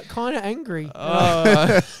 I got kind of angry.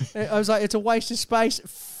 I was like, it's a waste of space.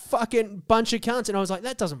 Fucking bunch of cunts. And I was like,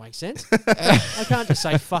 that doesn't make sense. I can't just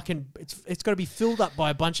say fucking. It's got to be filled up by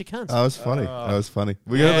a bunch of cunts. That was funny. That was funny.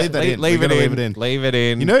 We're going to leave that in. Leave We're it gonna in. leave it in. Leave it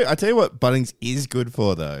in. You know, I tell you what Bunnings is good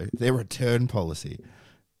for, though. Their return policy.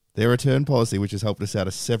 Their return policy, which has helped us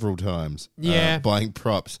out several times. Yeah. Buying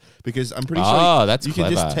props. Because I'm pretty sure that's you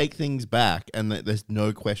clever. can just take things back and there's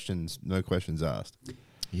no questions asked.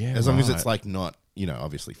 Yeah, As long as it's like not,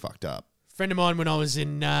 obviously fucked up. Friend of mine when I was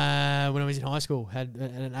in high school had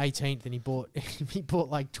an 18th and he bought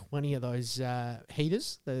like 20 of those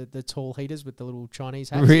heaters, the tall heaters with the little Chinese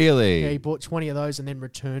hats. Really? Yeah, he bought 20 of those and then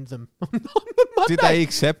returned them on the Monday. Did they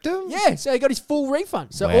accept them? Yeah, so he got his full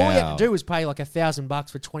refund. So all he had Wow. to do was pay like $1,000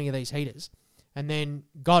 for 20 of these heaters, and then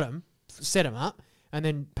got them, set them up, and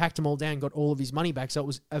then packed them all down, got all of his money back. So it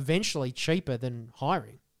was eventually cheaper than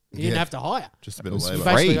hiring. He didn't have to hire. Just a bit It of was labour.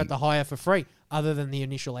 free. Basically got to hire for free, other than the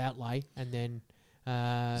initial outlay, and then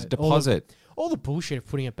It's a deposit. all the bullshit of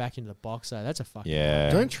putting it back into the box. So that's a fucking Yeah.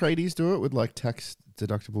 Don't tradies do it with like tax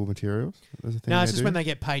deductible materials? There's a thing No, it's they just do? when they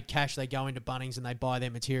get paid cash, they go into Bunnings and they buy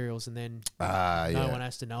their materials, and then no one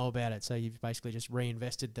has to know about it. So you've basically just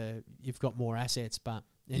reinvested you've got more assets, but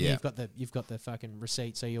Yeah. you've got the fucking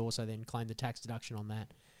receipt, so you also then claim the tax deduction on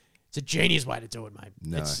that. It's a genius way to do it, mate.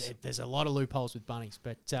 Nice. There's a lot of loopholes with Bunnings,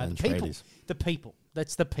 but And the people,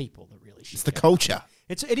 that's the people that really should. It's the go. culture.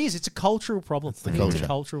 It's a cultural problem. the I think It's culture. a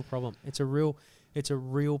cultural problem. It's a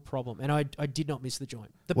real problem, and I did not miss the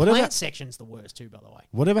joint. The Whatever- plant section's the worst too, by the way.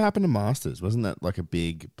 Whatever happened to Masters? Wasn't that like a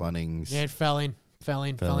big Bunnings? Yeah, it fell in Fell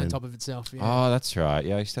on in. top of itself. Yeah. Oh, that's right.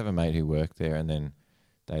 Yeah, I used to have a mate who worked there, and then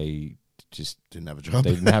they just Didn't have a job.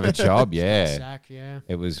 they didn't have a job. Yeah, Sack, yeah.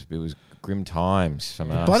 it was grim times for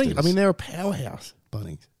Yeah. Masters. Bunnings, I mean, they're a powerhouse,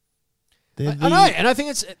 Bunnings. I know, and I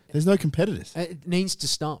think There's no competitors. it needs to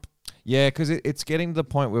stop. Yeah, because it's getting to the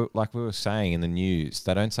point where, like we were saying in the news,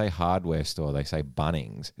 they don't say hardware store, they say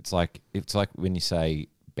Bunnings. It's like when you say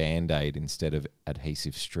Band-Aid instead of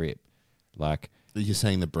adhesive strip. Like, You're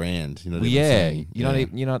saying the brand. You're not well, even yeah,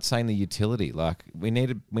 saying, you're not saying the utility. Like, we need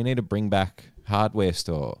to bring back hardware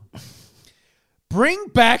store. Bring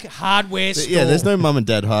back hardware store. Yeah, there's no mum and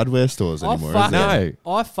dad hardware stores anymore. Is there? No.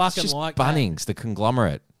 I It's fucking just like that. Bunnings, the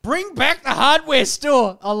conglomerate. Bring back the hardware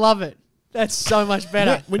store. I love it. That's so much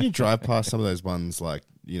better. When you drive past some of those ones, like,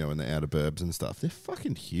 in the outer burbs and stuff, they're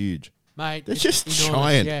fucking huge. Mate, They're it's just enormous.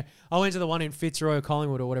 giant. Yeah, I went to the one in Fitzroy or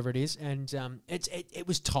Collingwood or whatever it is, and it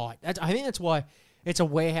was tight. I think that's why it's a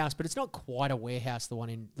warehouse, but it's not quite a warehouse. The one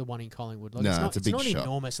in Collingwood, like, No, it's a big not shop.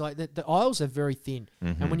 enormous. Like the aisles are very thin,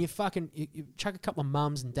 and when you chuck a couple of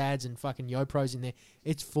mums and dads and fucking yopros in there,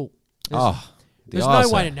 it's full. There's no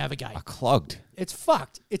way to navigate. Are clogged. It's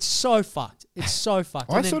fucked. It's so fucked. It's so fucked.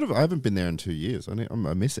 I And then- haven't been there in 2 years. I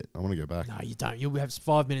miss it. I want to go back. No, you don't. You'll have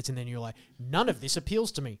 5 minutes and then you're like, none of this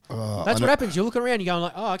appeals to me. That's I what know- happens. You're looking around, you're going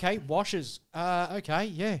like, oh, okay, washers. Okay,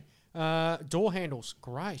 yeah. Door handles,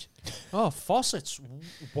 great. Oh, faucets.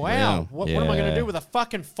 Wow. Wow. What am I going to Yeah. do with a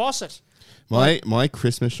fucking faucet? My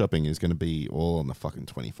Christmas shopping is going to be all on the fucking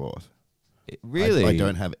 24th. Really? I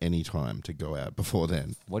don't have any time to go out before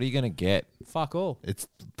then. What are you going to get? Fuck all. It's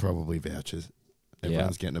probably vouchers.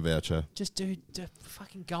 Everyone's getting a voucher. Just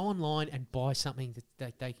fucking go online and buy something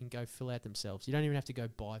that they can go fill out themselves. You don't even have to go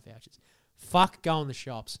buy vouchers. Fuck, go in the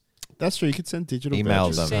shops. That's true. You could send digital Email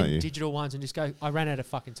vouchers, them. can't Send you? digital ones and just go, I ran out of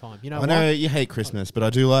fucking time. You know I what? know you hate Christmas, but I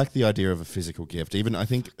do like the idea of a physical gift. Even I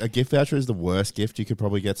think a gift voucher is the worst gift you could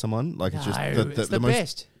probably get someone. Like, it's just it's the most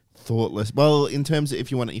best. thoughtless. Well, in terms of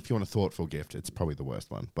if you want a thoughtful gift, it's probably the worst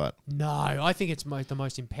one. But No, I think it's the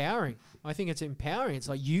most empowering. I think it's empowering. It's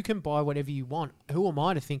like you can buy whatever you want. Who am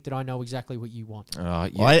I to think that I know exactly what you want?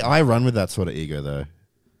 I run with that sort of ego though.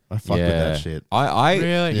 I fuck with that shit. I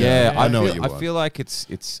Really? Yeah, Yeah. I I know feel, what you I want. feel like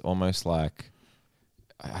it's almost like,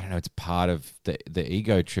 I don't know, it's part of the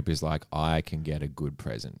ego trip is like, I can get a good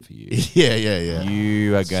present for you. Yeah.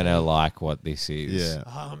 You are going to like what this is. Yeah.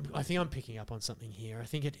 I think I'm picking up on something here. I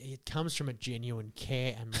think it comes from a genuine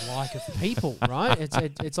care and like of people, right?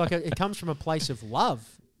 It's like it comes from a place of love.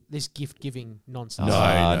 This gift giving nonsense. No,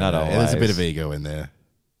 not always. There's a bit of ego in there.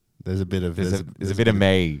 There's a bit of There's a bit of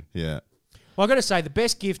me. Yeah. Well, I got to say the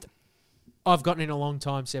best gift I've gotten in a long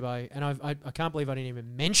time, Sebo, and I can't believe I didn't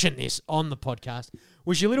even mention this on the podcast,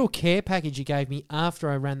 was your little care package you gave me after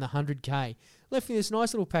I ran the 100K. Left me this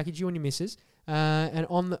nice little package, you and your missus, and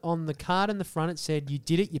on the card in the front it said, "You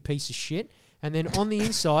did it, you piece of shit." And then on the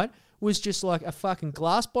inside was just like a fucking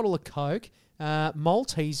glass bottle of Coke,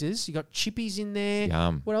 Maltesers, you got chippies in there.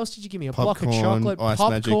 Yum. What else did you give me? A block of Popcorn, chocolate, Ice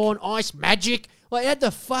popcorn, Ice Magic. Like, it had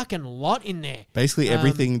the fucking lot in there. Basically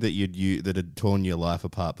everything that that had torn your life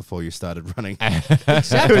apart before you started running.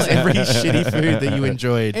 Exactly. It was every shitty food that you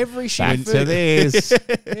enjoyed. Every shitty Back food. to this.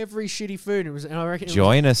 Every shitty food. It was, and I reckon it was,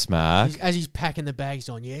 Join us, Mark. as he's packing the bags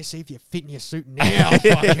on. Yeah, see if you fit in your suit now.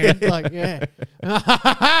 Fuckhead. Like, yeah.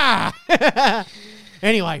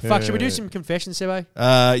 Anyway, fuck. Should we do some confessions, Sebo?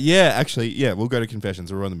 Yeah, actually, yeah, we'll go to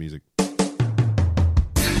confessions. We'll run the music.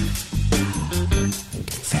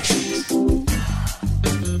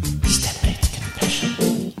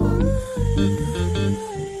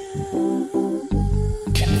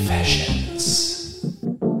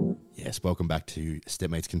 Yes, welcome back to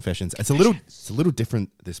Stepmates Confessions. It's a little different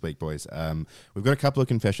this week, boys. We've got a couple of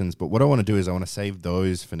confessions, but what I want to do is I want to save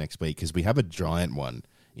those for next week because we have a giant one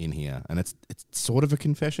in here, and it's sort of a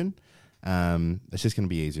confession. It's just going to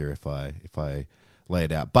be easier if I lay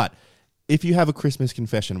it out. But if you have a Christmas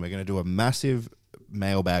confession, we're going to do a massive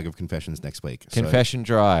mailbag of confessions next week. Confession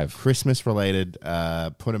drive. So Christmas related,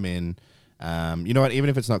 put them in. You know what? Even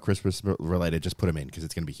if it's not Christmas related, just put them in because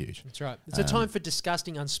it's going to be huge. That's right. It's a time for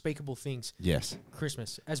disgusting, unspeakable things. Yes.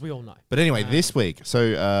 Christmas, as we all know. But anyway, this week,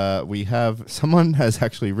 so we have someone has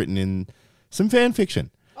actually written in some fan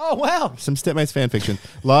fiction. Oh, wow. Some Stepmates fan fiction.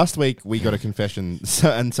 Last week, we got a confession,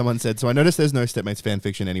 and someone said, so I noticed there's no Stepmates fan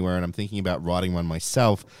fiction anywhere, and I'm thinking about writing one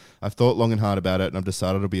myself. I've thought long and hard about it, and I've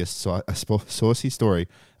decided it'll be a saucy story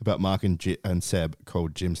about Mark and Seb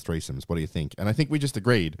called Jim's Threesomes. What do you think? And I think we just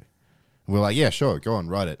agreed. We're like, yeah, sure, go on,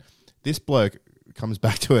 write it. This bloke comes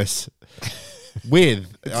back to us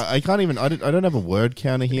with, I don't have a word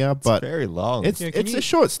counter here, but Very long. it's Yeah, can a you-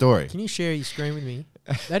 short story. Can you share your screen with me?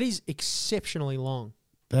 That is exceptionally long.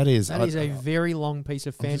 That is a very long piece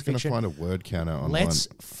of I'm fan just going to fiction. find a word counter online. Let's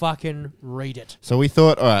fucking read it. So we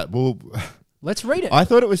thought, all right, well, Let's read it. I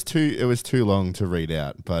thought it was too long to read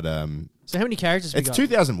out, but So how many characters we it's got?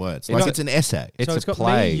 2,000 words. It's It's an essay. It's so it's a got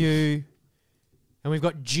play. me, you, and we've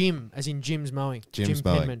got Jim, as in Jim's mowing. Jim's Jim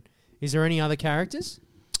mowing. Penman. Is there any other characters?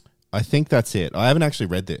 I think that's it. I haven't actually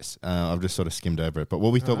read this. I've just sort of skimmed over it. But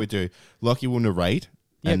what we thought we'd do, Lockie will narrate.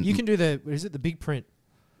 Yeah, and you can do the big print.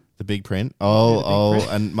 the big print. print.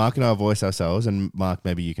 And Mark and I will voice ourselves, and Mark,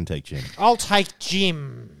 maybe you can take Jim. I'll take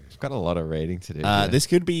Jim. I've got a lot of reading to do. yeah. This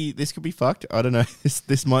could be fucked. I don't know.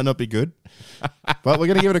 This might not be good, but we're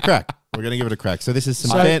gonna give it a crack. So this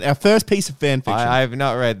is our first piece of fan fiction. I have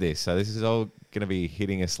not read this, so this is all going to be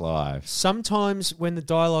hitting us live. Sometimes when the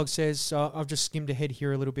dialogue says, I've just skimmed ahead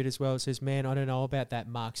here a little bit as well. It says, man, I don't know about that,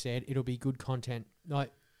 Mark said. It'll be good content.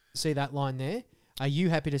 Like, see that line there? Are you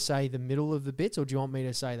happy to say the middle of the bits, or do you want me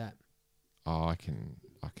to say that? Oh, I can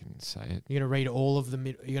say it. You're going to read all of the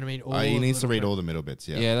middle. You're going to read all he of needs the to read middle all the middle bits.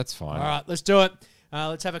 Yeah. Yeah, that's fine. All right, let's do it.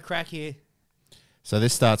 Let's have a crack here. So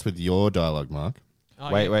this starts with your dialogue, Mark.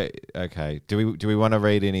 Oh, Wait, yeah. wait. Okay. Do we want to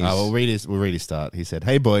read any? We'll read his start. He said,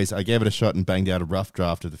 "Hey boys, I gave it a shot and banged out a rough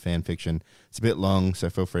draft of the fan fiction. It's a bit long, so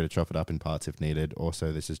feel free to chop it up in parts if needed.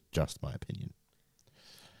 Also, this is just my opinion."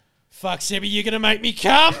 Fuck, Sebby, you're going to make me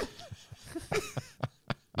come?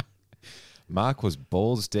 Mark was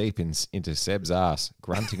balls deep into Seb's ass,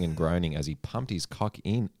 grunting and groaning as he pumped his cock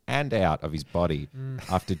in and out of his body.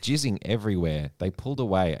 After jizzing everywhere, they pulled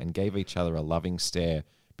away and gave each other a loving stare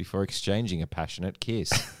before exchanging a passionate kiss.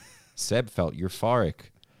 Seb felt euphoric.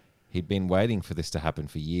 He'd been waiting for this to happen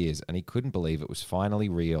for years, and he couldn't believe it was finally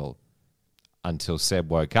real. Until Seb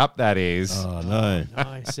woke up, that is. Oh no! No,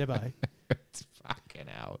 Sebbo. It's fucking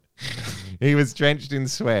out. He was drenched in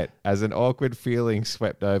sweat as an awkward feeling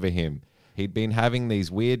swept over him. He'd been having these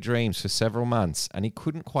weird dreams for several months, and he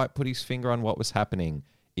couldn't quite put his finger on what was happening.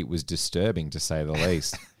 It was disturbing, to say the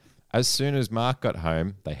least. As soon as Mark got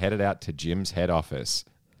home, they headed out to Jim's head office.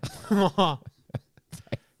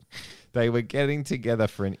 They were getting together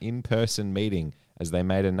for an in-person meeting as they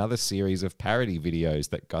made another series of parody videos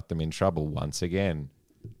that got them in trouble once again.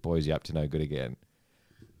 Boys, you up to no good again.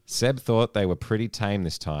 Seb thought they were pretty tame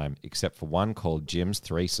this time, except for one called Jim's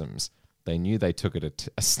Threesomes. They knew they took it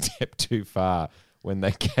a step too far when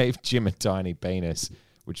they gave Jim a tiny penis,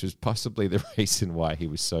 which was possibly the reason why he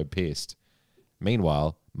was so pissed.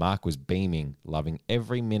 Meanwhile, Mark was beaming, loving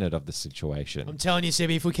every minute of the situation. I'm telling you,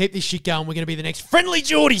 Sebby, if we keep this shit going, we're going to be the next Friendly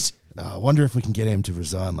Geordies. I wonder if we can get him to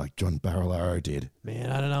resign like John Barilaro did.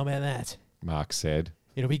 Man, I don't know about that. Mark said.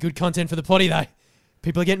 It'll be good content for the potty, though.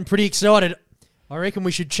 People are getting pretty excited. I reckon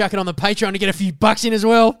we should chuck it on the Patreon to get a few bucks in as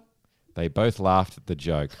well. They both laughed at the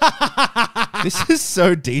joke. This is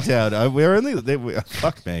so detailed. We're only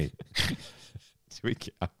fuck me.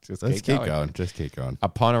 Let's keep going. Just keep going.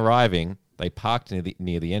 Upon arriving, they parked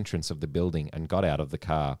near the entrance of the building and got out of the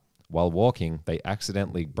car. While walking, they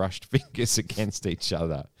accidentally brushed fingers against each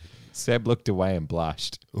other. Seb looked away and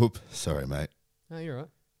blushed. Oop, sorry, mate. Oh, you're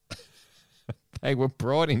right. They were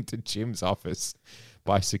brought into Jim's office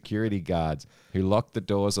by security guards who locked the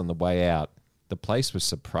doors on the way out. The place was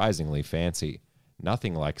surprisingly fancy.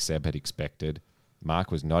 Nothing like Seb had expected. Mark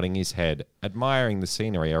was nodding his head, admiring the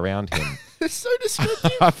scenery around him. It's so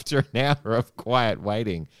descriptive. After an hour of quiet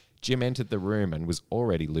waiting, Jim entered the room and was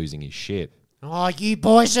already losing his shit. Oh, you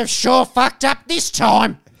boys have sure fucked up this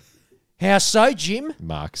time. How so, Jim?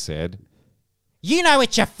 Mark said. You know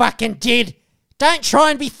what you fucking did. Don't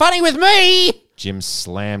try and be funny with me. Jim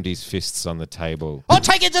slammed his fists on the table. I'll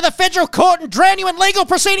take you to the federal court and drown you in legal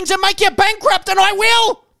proceedings and make you bankrupt, and I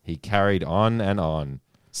will. He carried on and on.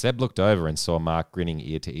 Seb looked over and saw Mark grinning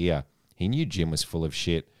ear to ear. He knew Jim was full of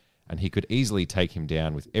shit, and he could easily take him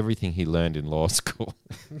down with everything he learned in law school.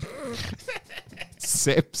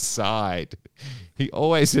 Seb sighed. He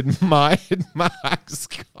always admired Mark's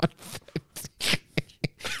confidence.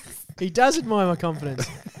 He does admire my confidence.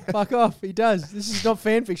 Fuck off. He does. This is not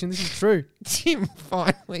fan fiction. This is true. Jim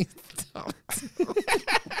finally stopped.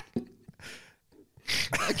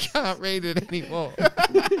 I can't read it anymore.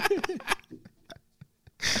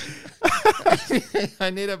 I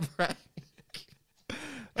need a break.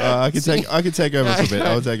 I can take over for a bit.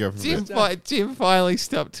 I'll take over for a bit. Jim finally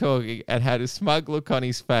stopped talking and had a smug look on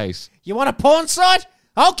his face. You want a porn site?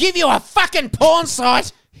 I'll give you a fucking porn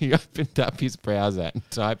site. He opened up his browser and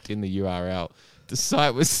typed in the URL. The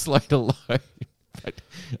site was slow to load, but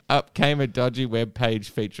up came a dodgy web page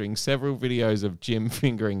featuring several videos of Jim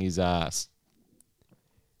fingering his ass.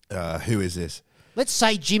 Who is this? Let's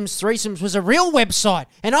say Jim's Threesomes was a real website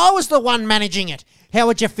and I was the one managing it. How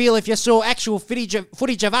would you feel if you saw actual footage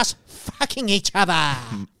of us fucking each other?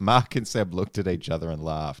 Mark and Seb looked at each other and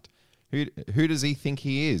laughed. Who does he think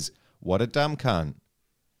he is? What a dumb cunt.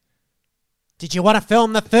 Did you want to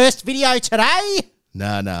film the first video today?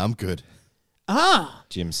 Nah, I'm good. Ah.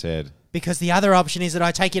 Jim said. Because the other option is that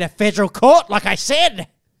I take you to federal court, like I said.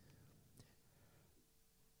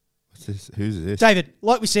 What's this? Who's this? David,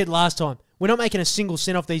 like we said last time, we're not making a single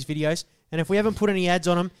cent off these videos, and if we haven't put any ads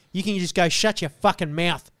on them, you can just go shut your fucking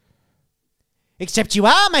mouth. Except you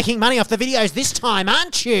are making money off the videos this time,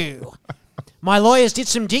 aren't you? My lawyers did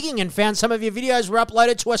some digging and found some of your videos were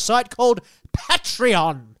uploaded to a site called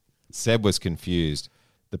Patreon. Seb was confused.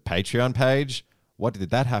 The Patreon page? What did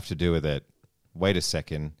that have to do with it? Wait a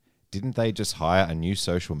second. Didn't they just hire a new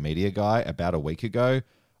social media guy about a week ago?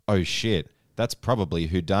 Oh shit, that's probably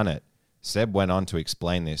who done it. Seb went on to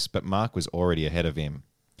explain this, but Mark was already ahead of him.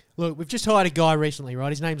 Look, we've just hired a guy recently,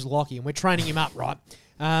 right? His name's Lockie, and we're training him up, right?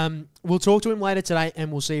 We'll talk to him later today,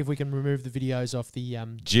 and we'll see if we can remove the videos off the...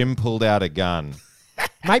 Jim pulled out a gun.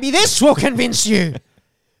 Maybe this will convince you.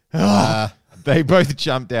 They both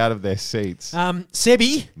jumped out of their seats.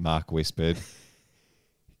 Sebby, Mark whispered.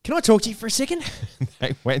 can I talk to you for a second?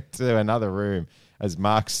 They went to another room as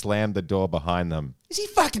Mark slammed the door behind them. Is he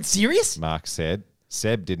fucking serious? Mark said.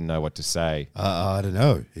 Seb didn't know what to say. I don't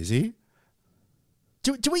know. Is he?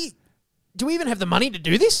 Do we even have the money to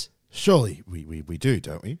do this? Surely we do,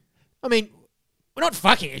 don't we? I mean, we're not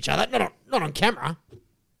fucking each other, not on camera.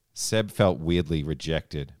 Seb felt weirdly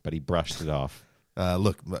rejected, but he brushed it off.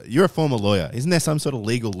 Look, you're a former lawyer. Isn't there some sort of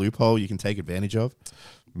legal loophole you can take advantage of?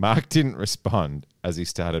 Mark didn't respond as he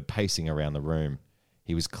started pacing around the room.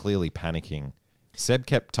 He was clearly panicking. Seb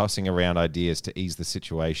kept tossing around ideas to ease the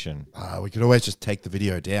situation. We could always just take the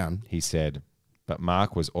video down. He said, but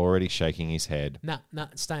Mark was already shaking his head. Nah,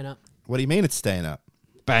 it's staying up. What do you mean it's staying up?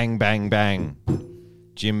 Bang, bang, bang.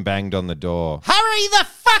 Jim banged on the door. Hurry the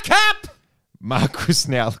fuck up! Mark was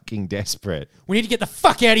now looking desperate. We need to get the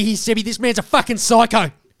fuck out of here, Sebby. This man's a fucking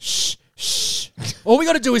psycho. Shh. All we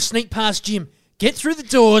got to do is sneak past Jim, get through the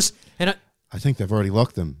doors, and... I think they've already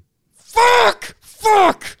locked them. Fuck!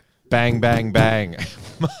 Bang, bang, bang.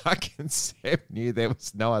 Mark and Seb knew there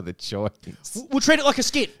was no other choice. We'll treat it like a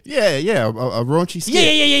skit. Yeah, a raunchy skit.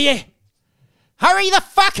 Yeah. Hurry the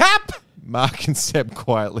fuck up! Mark and Seb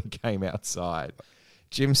quietly came outside.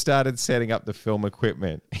 Jim started setting up the film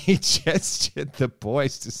equipment. He gestured the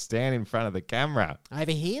boys to stand in front of the camera.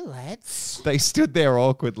 Over here, lads. They stood there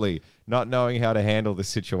awkwardly, not knowing how to handle the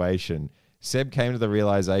situation. Seb came to the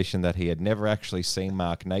realization that he had never actually seen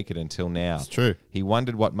Mark naked until now. It's true. He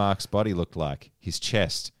wondered what Mark's body looked like. His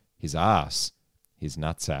chest, his ass, his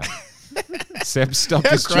nutsack. Seb stopped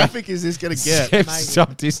How his graphic is this going to get? Seb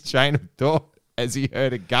stopped his train of thought as he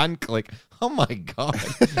heard a gun click. Oh my God.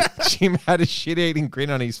 Jim had a shit-eating grin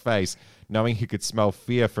on his face, knowing he could smell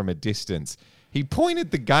fear from a distance. He pointed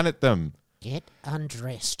the gun at them. Get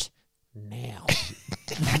undressed now.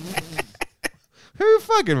 Who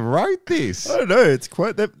fucking wrote this? I don't know. It's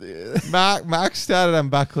quite that. Mark started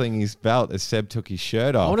unbuckling his belt as Seb took his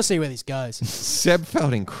shirt I off. want to see where this goes. Seb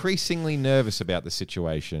felt increasingly nervous about the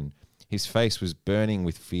situation. His face was burning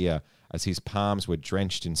with fear as his palms were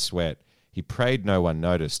drenched in sweat. He prayed no one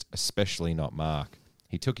noticed, especially not Mark.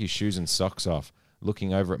 He took his shoes and socks off,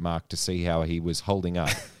 looking over at Mark to see how he was holding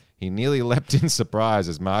up. He nearly leapt in surprise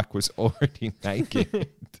as Mark was already naked.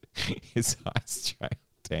 His eyes trailed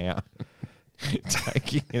down,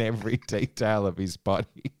 taking in every detail of his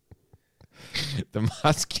body. The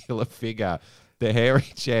muscular figure, the hairy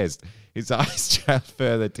chest. His eyes trailed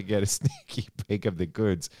further to get a sneaky peek of the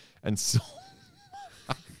goods and saw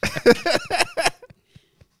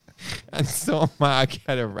Mark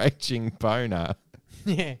had a raging boner.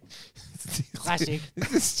 Yeah. Classic.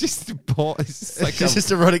 This is just a This is like It's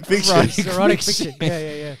just erotic fiction. Erotic fiction.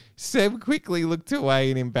 Yeah. Seb quickly looked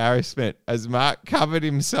away in embarrassment as Mark covered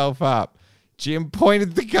himself up. Jim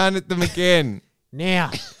pointed the gun at them again.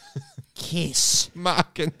 Now, kiss.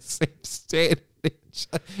 Mark and Seb stared at each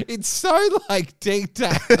other. It's so like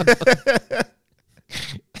detailed.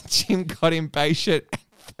 Jim got impatient and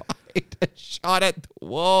fired a shot at the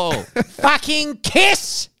wall. Fucking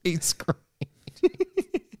kiss! He screamed.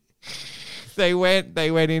 They went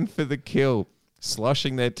in for the kill,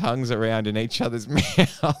 sloshing their tongues around in each other's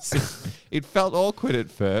mouths. It felt awkward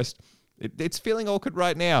at first. It's feeling awkward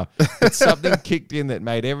right now. But something kicked in that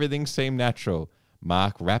made everything seem natural.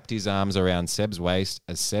 Mark wrapped his arms around Seb's waist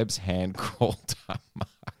as Seb's hand crawled up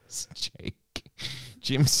Mark's cheek.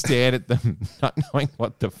 Jim stared at them, not knowing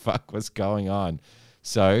what the fuck was going on.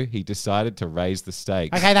 So he decided to raise the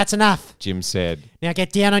stakes. Okay, that's enough. Jim said. Now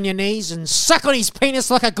get down on your knees and suck on his penis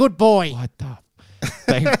like a good boy. What the?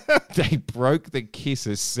 They broke the kiss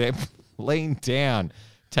as Seb leaned down,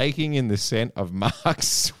 taking in the scent of Mark's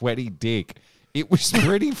sweaty dick. It was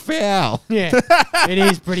pretty foul. Yeah, it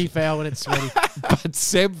is pretty foul when it's sweaty. But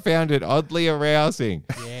Seb found it oddly arousing.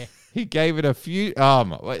 Yeah. He gave it a few.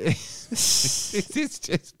 This is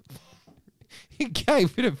just. He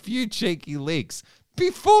gave it a few cheeky licks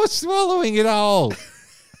before swallowing it whole,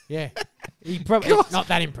 Yeah. He probably not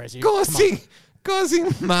that impressive. causing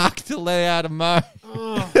Mark to let out a moan.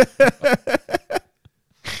 Oh.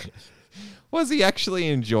 Was he actually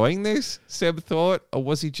enjoying this? Seb thought, or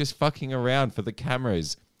was he just fucking around for the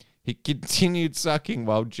cameras? He continued sucking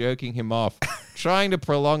while jerking him off, trying to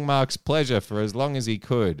prolong Mark's pleasure for as long as he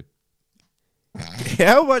could.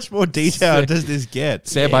 How much more detail does this get?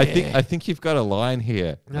 Seb, I think you've got a line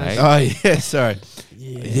here. No, mate. Oh, yeah, sorry.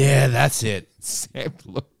 Yeah, that's it. Seb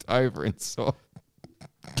looked over and saw.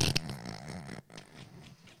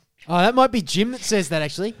 Oh, that might be Jim that says that,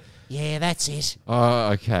 actually. Yeah, that's it.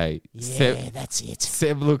 Oh, okay. Yeah, that's it.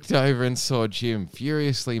 Seb looked over and saw Jim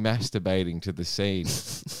furiously masturbating to the scene.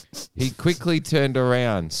 He quickly turned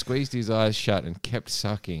around, squeezed his eyes shut, and kept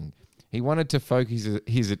sucking. He wanted to focus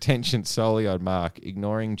his attention solely on Mark,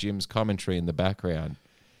 ignoring Jim's commentary in the background.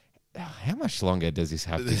 How much longer does this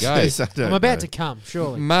have to go? I'm about to come,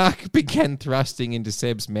 surely. Mark began thrusting into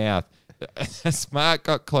Seb's mouth. As Mark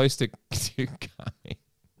got close to coming,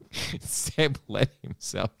 Seb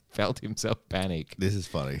felt himself panic. This is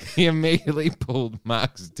funny. He immediately pulled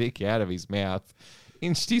Mark's dick out of his mouth,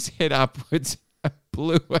 inched his head upwards, and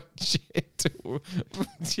blew a gentle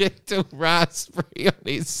raspberry on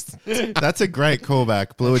his That's a great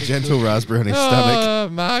callback. Blew a gentle raspberry on his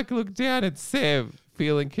stomach. Mark looked down at Seb,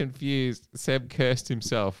 feeling confused. Seb cursed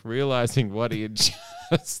himself, realizing what he had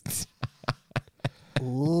just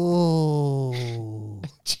Ooh.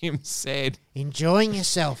 Jim said. Enjoying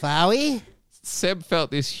yourself, are we? Seb felt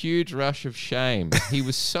this huge rush of shame. He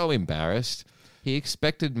was so embarrassed. He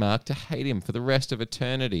expected Mark to hate him for the rest of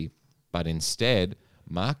eternity. But instead,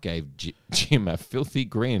 Mark gave Jim a filthy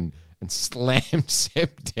grin and slammed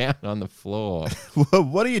Seb down on the floor.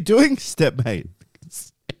 What are you doing, stepmate?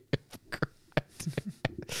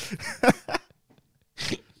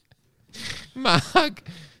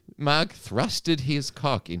 Mark thrusted his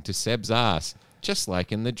cock into Seb's ass, just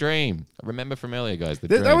like in the dream. Remember from earlier, guys, the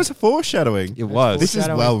dream. That was a foreshadowing. It was. This is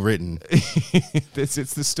well written.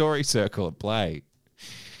 It's the story circle at play.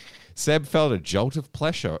 Seb felt a jolt of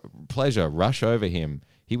pleasure rush over him.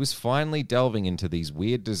 He was finally delving into these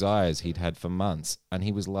weird desires he'd had for months, and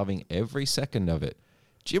he was loving every second of it.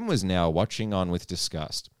 Jim was now watching on with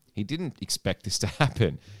disgust. He didn't expect this to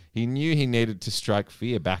happen. He knew he needed to strike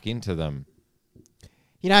fear back into them.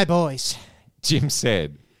 You know, boys, Jim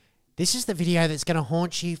said, this is the video that's going to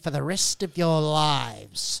haunt you for the rest of your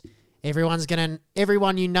lives.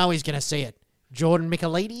 Everyone you know is going to see it. Jordan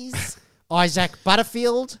Michaelides, Isaac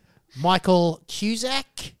Butterfield, Michael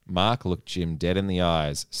Cusack. Mark looked Jim dead in the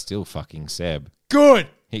eyes, still fucking Seb. Good.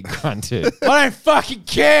 He grunted. I don't fucking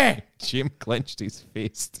care. Jim clenched his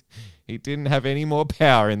fist. He didn't have any more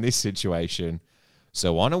power in this situation.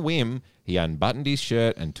 So on a whim, he unbuttoned his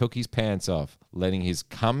shirt and took his pants off, letting his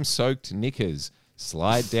cum-soaked knickers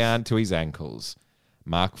slide down to his ankles.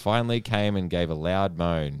 Mark finally came and gave a loud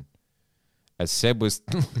moan. As Seb was...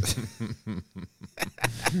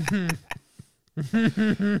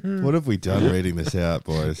 What have we done reading this out,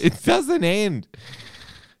 boys? It doesn't end.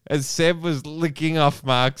 As Seb was licking off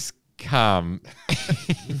Mark's cum,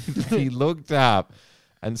 he looked up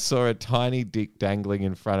and saw a tiny dick dangling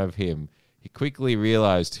in front of him. He quickly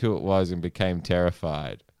realized who it was and became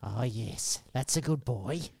terrified. Oh, yes. That's a good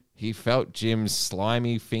boy. He felt Jim's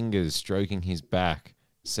slimy fingers stroking his back.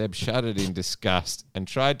 Seb shuddered in disgust and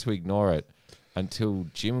tried to ignore it until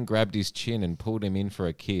Jim grabbed his chin and pulled him in for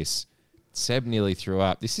a kiss. Seb nearly threw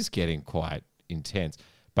up. This is getting quite intense,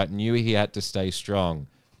 but knew he had to stay strong.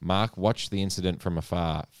 Mark watched the incident from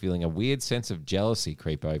afar, feeling a weird sense of jealousy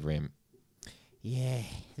creep over him. Yeah,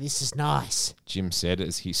 this is nice. Jim said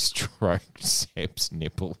as he stroked Seb's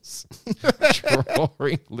nipples,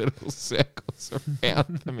 drawing little circles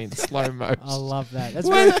around them in slow motion. I love that. That's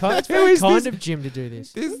What? very, Who is kind this? of Jim to do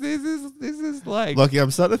this. This is like... Lucky, I'm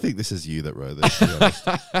starting to think this is you that wrote this. To be honest.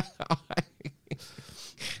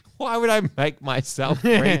 Why would I make myself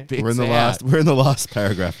read this We're in the out? last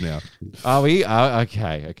paragraph now. Are we? Oh,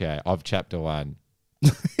 okay. Of chapter 1.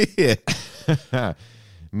 Yeah.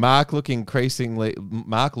 Mark looked increasingly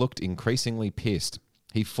pissed.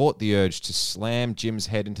 He fought the urge to slam Jim's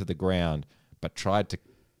head into the ground, but tried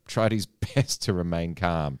tried his best to remain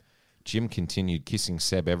calm. Jim continued kissing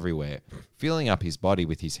Seb everywhere, feeling up his body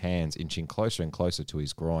with his hands, inching closer and closer to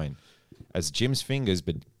his groin. As Jim's fingers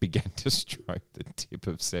began to stroke the tip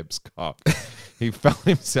of Seb's cock, he felt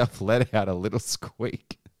himself let out a little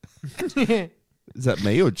squeak. Is that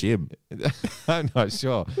me or Jim? I'm not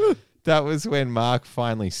sure. That was when Mark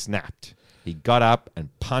finally snapped. He got up and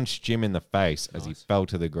punched Jim in the face as he fell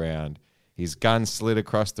to the ground. His gun slid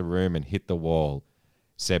across the room and hit the wall.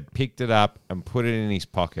 Seb picked it up and put it in his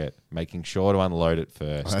pocket, making sure to unload it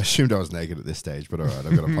first. I assumed I was naked at this stage, but all right,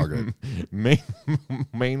 I've got a pocket.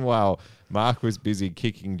 Meanwhile, Mark was busy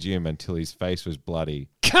kicking Jim until his face was bloody.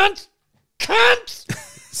 Cunt! Cunt!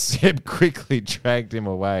 Seb quickly dragged him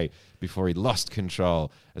away before he lost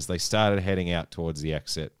control as they started heading out towards the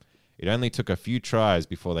exit. It only took a few tries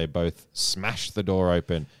before they both smashed the door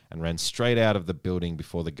open and ran straight out of the building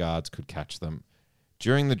before the guards could catch them.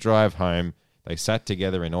 During the drive home, they sat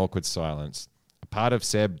together in awkward silence. A part of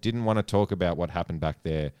Seb didn't want to talk about what happened back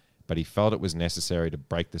there, but he felt it was necessary to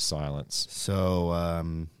break the silence. So,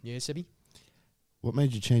 Yeah, Sebby? what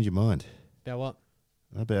made you change your mind? About what?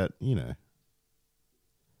 About,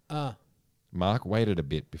 Mark waited a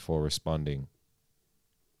bit before responding.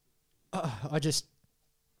 I just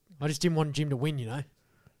didn't want Jim to win,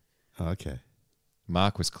 Oh, okay.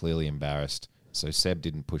 Mark was clearly embarrassed, so Seb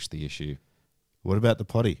didn't push the issue. What about the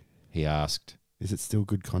potty? He asked. Is it still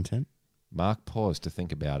good content? Mark paused to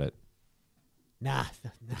think about it. Nah.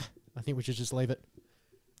 I think we should just leave it.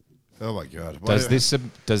 Oh my god! Does this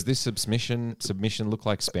submission look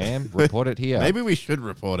like spam? Report it here. Maybe we should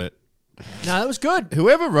report it. No, that was good.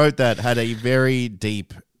 Whoever wrote that had a very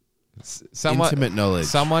deep, intimate knowledge.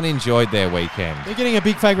 Someone enjoyed their weekend. They're getting a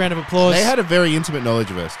big fake round of applause. They had a very intimate knowledge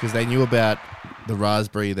of us because they knew about the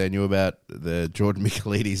raspberry. They knew about the Jordan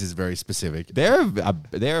Michaelides is very specific. They're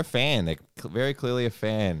a fan. They're very clearly a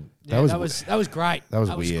fan. Yeah, that was great. That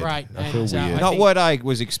was weird. Great. I feel weird. Not what I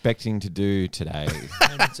was expecting to do today.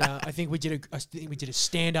 And I think we did a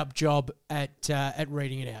stand-up job at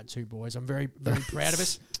reading it out too, boys. I'm very proud of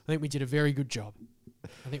us. I think we did a very good job.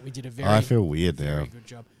 I feel weird now. Very good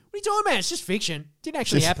job. What are you talking about? It's just fiction. Didn't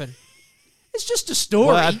actually happen. It's just a story.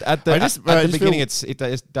 Well, at the beginning, feel,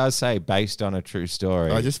 it does say based on a true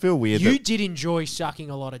story. I just feel weird. You did enjoy sucking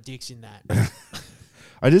a lot of dicks in that.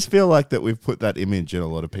 I just feel like that we've put that image in a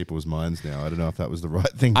lot of people's minds now. I don't know if that was the right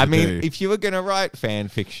thing to do. If you were going to write fan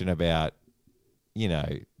fiction about,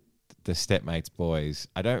 the Stepmates boys,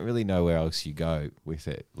 I don't really know where else you go with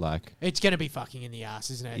it. Like, it's going to be fucking in the ass,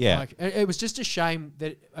 isn't it? Yeah. Like, it was just a shame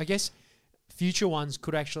that, I guess, future ones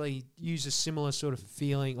could actually use a similar sort of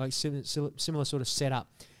feeling, like similar sort of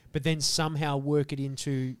setup, but then somehow work it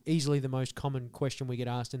into easily the most common question we get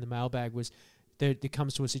asked in the mailbag was, there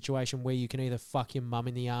comes to a situation where you can either fuck your mum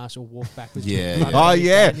in the ass or walk backwards. Yeah, fuck yeah.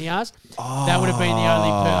 your dad in the ass. That would have been the only.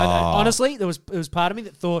 Honestly, there was part of me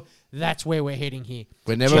that thought that's where we're heading here.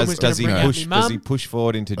 We're never. Does he push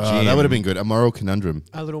forward into Jim? That would have been good. A moral conundrum.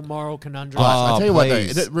 A little moral conundrum. But I tell you what,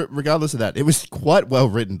 please. though, regardless of that, it was quite well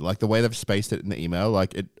written. Like the way they've spaced it in the email,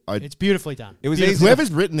 like it. It's beautifully done. It was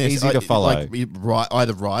whoever's written this, easy to follow.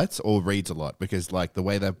 Either writes or reads a lot because like the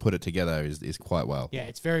way they've put it together is quite well. Yeah,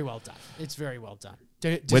 it's very well done. It's very well done.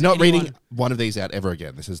 We're not reading one of these out ever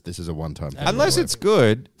again. This is a one-time thing. Unless it's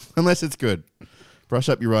good. Unless it's good. Brush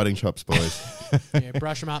up your writing chops, boys. Yeah,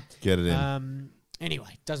 brush them up. Get it in.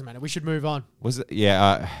 Anyway, doesn't matter. We should move on. Was it?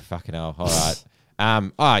 Yeah. Fucking hell. All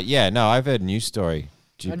right. Yeah. No, I've heard a news story.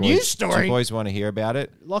 News story? Do you boys want to hear about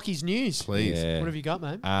it? Lockie's news. Please. Yeah. What have you got,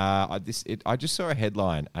 mate? I just saw a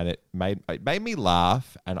headline and it made me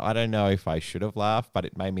laugh, and I don't know if I should have laughed, but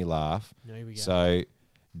it made me laugh. Here we go. So,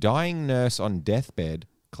 dying nurse on deathbed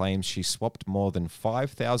claims she swapped more than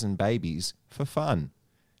 5,000 babies for fun.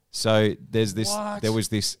 So there was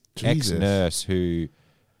this ex-nurse who,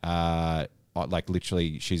 like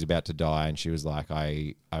literally, she's about to die, and she was like,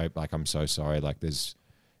 I'm so sorry. Like,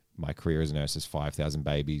 my career as a nurse is 5,000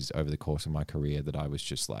 babies over the course of my career that I was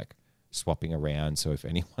just like swapping around. So if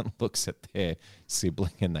anyone looks at their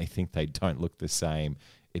sibling and they think they don't look the same,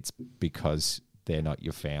 it's because they're not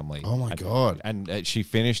your family. Oh my God. And she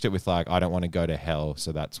finished it with like, I don't want to go to hell,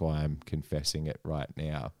 so that's why I'm confessing it right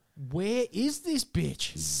now. Where is this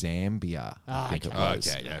bitch? Zambia.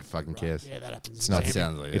 Okay, yeah, fucking cares. Yeah, that happens. It's not.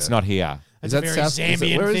 Sounds like It's not here. That's Is a that very South?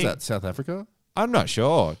 Zambian Where is thing. that? South Africa? I'm not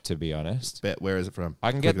sure, to be honest. Bet. Where is it from?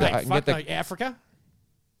 I can get Look at the. that. I can get the. Fuck no, Africa?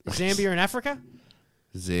 Zambia in Africa?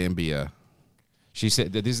 Zambia. She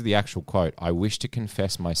said that this is the actual quote. I wish to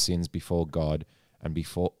confess my sins before God and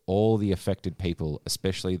before all the affected people,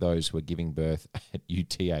 especially those who are giving birth at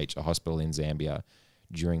UTH, a hospital in Zambia.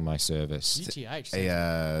 during my service. UTH.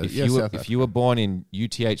 If you were born in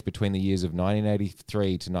UTH between the years of 1983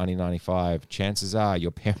 to 1995, chances are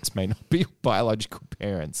your parents may not be your biological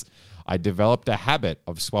parents. I developed a habit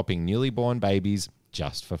of swapping newly born babies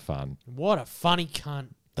just for fun. What a funny cunt.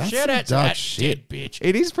 That's Shout some out to dark that shit. dead bitch.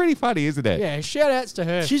 It is pretty funny, isn't it? Yeah, shout outs to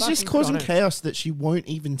her. She's just Fucking causing good on her. chaos that she won't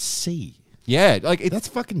even see. Yeah, like That's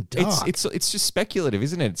fucking dark. it's just speculative,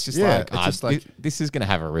 isn't it? It's just Yeah, like, it's just like- this is going to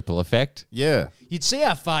have a ripple effect. Yeah. You'd see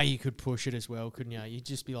how far you could push it as well, couldn't you? You'd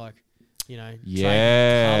just be like, trading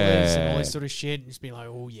Yeah. colours and all this sort of shit, and just be like,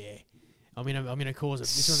 oh yeah, I'm gonna cause it.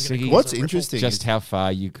 This one's gonna See, cause What's a ripple. interesting Just is, how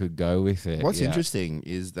far you could go with it. what's yeah. interesting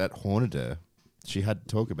is that haunted her. She had to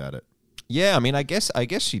talk about it. Yeah, I mean, I guess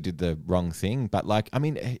she did the wrong thing, but like, I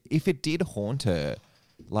mean, if it did haunt her,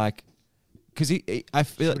 like, because I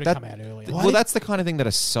feel Should've that come out earlier. Why well, did- that's the kind of thing that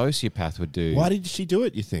a sociopath would do. Why did she do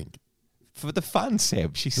it, you think? For the fun,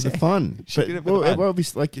 Seb? She For said the fun. She did it for well, the fun. well,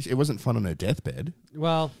 obviously, like, it wasn't fun on her deathbed.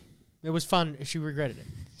 Well, it was fun. She regretted it.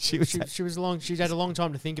 She was She had a long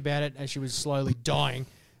time to think about it as she was slowly dying,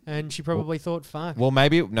 and she probably thought, "Fuck." Well,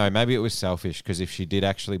 maybe it was selfish because if she did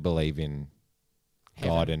actually believe in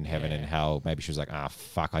God and heaven and hell, maybe she was like,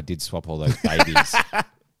 fuck, I did swap all those babies.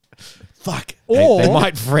 Fuck. They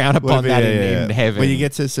might frown upon that in heaven. When you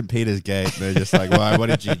get to St. Peter's Gate, they're just like, why? What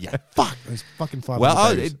did you? Yeah, fuck. Those fucking 500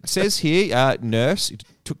 well, babies. it says here, nurse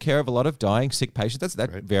took care of a lot of dying sick patients.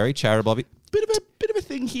 That's Right. very charitable of it. Bit of a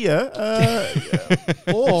thing here.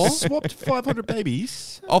 Or Swapped 500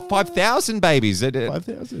 babies. Oh, 5,000 babies.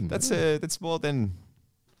 5,000. That's more than.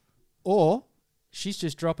 or she's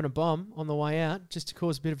just dropping a bomb on the way out just to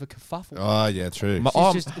cause a bit of a kerfuffle. Oh, yeah, true.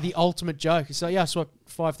 She's just the ultimate joke. So yeah, I swapped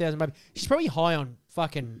 5,000 baby. She's probably high on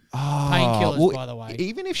fucking painkillers, well, by the way.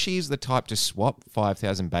 Even if she's the type to swap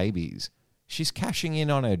 5,000 babies, she's cashing in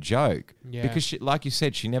on her joke. Yeah. Because, she, like you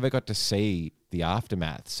said, she never got to see the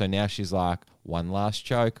aftermath. So now she's like, one last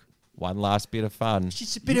joke, one last bit of fun.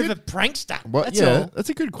 She's a bit of a prankster. What, That's yeah, all. that's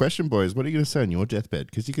a good question, boys. What are you going to say on your deathbed?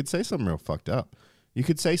 Because you could say something real fucked up. You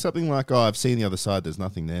could say something like, oh, I've seen the other side. There's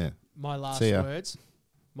nothing there. My last See ya. words.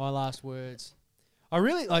 My last words. I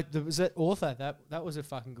really like. Was that author? That was a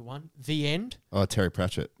fucking good one. The end. Oh, Terry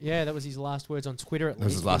Pratchett. Yeah, that was his last words on Twitter. At That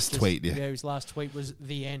was least. his last tweet, yeah. Yeah, his last tweet was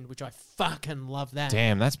the end, which I fucking love that.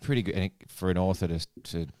 Damn, that's pretty good for an author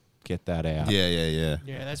to get that out. Yeah.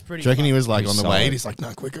 Yeah, that's pretty. Do you reckon he fucking- was like Pretty on the way? solid. And he's like,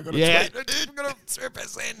 no, quick, I got to Yeah. tweet. Dude, I'm going to super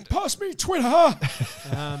send. Pass me Twitter.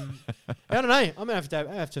 I don't know. I'm gonna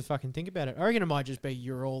have to fucking think about it. I reckon it might just be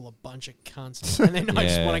you're all a bunch of cunts, and then I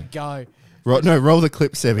just Yeah. want to go. Roll the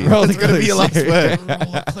clip, Sebi. Roll That's the got to be clip, your last Sebi. word.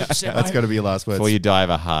 Roll a clip, Seb, That's mate. got to be your last word. Before you die of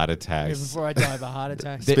a heart attack. Yeah, before I die of a heart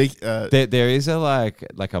attack. Speak. There is a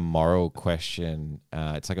like a moral question.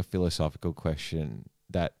 It's like a philosophical question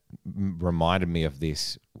that reminded me of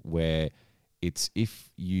this, where it's if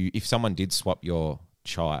someone did swap your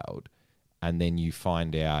child, and then you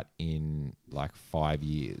find out in like 5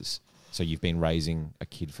 years, so you've been raising a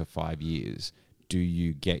kid for 5 years, do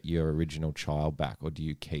you get your original child back, or do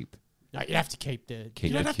you keep No, you have to keep the. you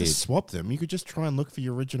keep don't the have kid? to swap them. You could just try and look for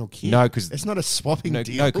your original kid. No, 'cause- it's not a swapping No,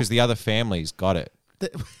 deal. because the other family's got it.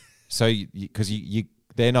 That- So because you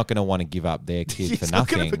they're not going to want to give up their kid for it's not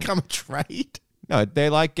going nothing. to become a trade. No, they're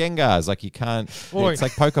like Gengars. Like you can't. Oi. It's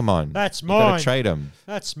like Pokemon. That's You got mine. to trade them.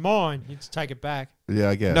 That's mine. You just take it back. Yeah,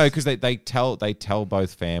 I guess. No, because they tell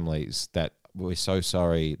both families that we're so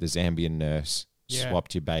sorry. The Zambian nurse Yeah.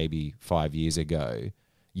 swapped your baby 5 years ago.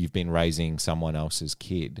 You've been raising someone else's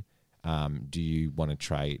kid. Do you want to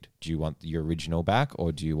trade? Do you want your original back,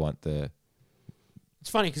 or do you want the? It's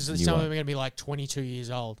funny because New some of one. them are going to be like 22 years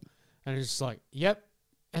old, and it's just like, yep,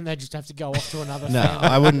 and they just have to go off to another. No, family.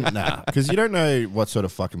 I wouldn't. Nah, because you don't know what sort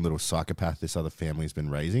of fucking little psychopath this other family's been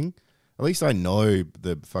raising. At least I know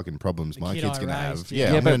the fucking problems The my kid kid's I gonna raised, have. yeah.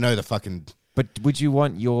 Yeah, Yeah, I'm gonna but- know the fucking But would you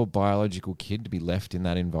want your biological kid to be left in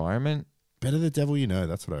that environment? better the devil you know.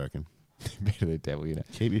 That's what I reckon. Better the devil, you know.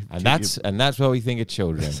 Keep you. And that's what we think of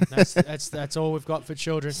children. That's all we've got for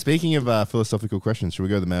children. Speaking of philosophical questions, should we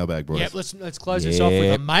go to the mailbag, boys? Yep, let's close this off with a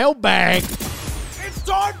Yep. mailbag. It's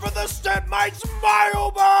time for the Stepmates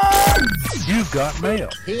mailbag! You've got mail.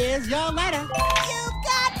 Here's your letter. You've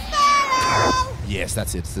got mail. Yes,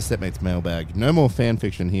 that's it. It's the Stepmates mailbag. No more fan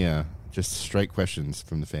fiction here. Just straight questions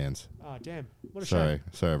from the fans. Oh, damn. What a shame.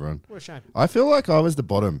 Sorry, everyone. What a shame. I feel like I was the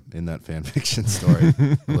bottom in that fan fiction story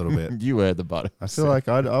a little bit. You were the bottom. I feel like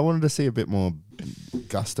I wanted to see a bit more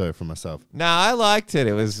gusto for myself. No, I liked it.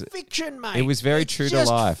 It was Fiction, mate. It was very It's true to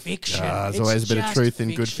just life. Fiction. There's always a bit of just truth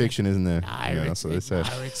in good fiction, isn't there? No, Yeah, that's what they say.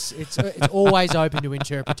 it's always open to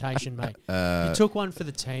interpretation, mate. You took one for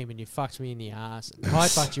the team and you fucked me in the ass. I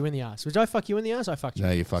fucked you in the ass. Did I fuck you in the ass? I fucked you.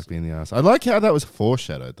 No, you fucked me in the ass. I like how that was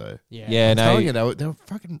foreshadowed, though. Yeah, I'm no, telling you, they were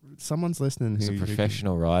fucking. Someone's listening. he's a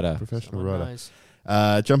professional writer. Professional Someone writer.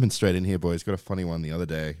 knows. Jumping straight in here, boys. Got a funny one the other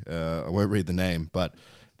day. I won't read the name, but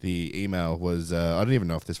the email was, I don't even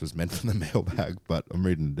know if this was meant for the mailbag, but I'm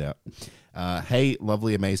reading it out. Hey,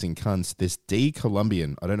 lovely, amazing cunts. This D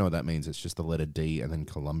Colombian, I don't know what that means. It's just the letter D and then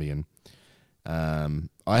Colombian. I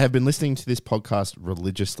have been listening to this podcast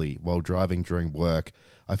religiously while driving during work.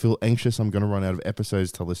 I feel anxious I'm going to run out of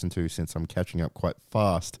episodes to listen to since I'm catching up quite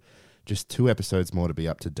fast. Just 2 episodes more to be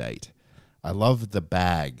up to date. I love the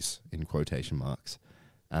bags, in quotation marks.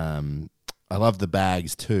 I love the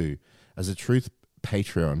bags too. As a truth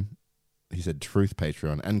Patreon, he said truth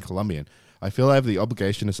Patreon, and Colombian, I feel I have the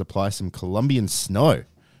obligation to supply some Colombian snow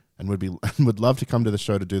and would love to come to the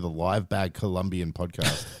show to do the live bag Colombian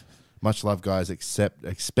podcast. Much love, guys.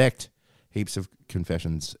 Expect heaps of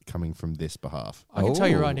confessions coming from this behalf. I can tell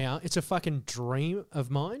you right Oh. now, it's a fucking dream of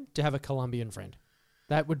mine to have a Colombian friend.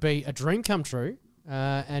 That would be a dream come true.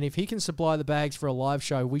 And if he can supply the bags for a live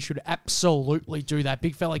show, we should absolutely do that.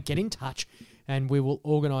 Big fella, get in touch and we will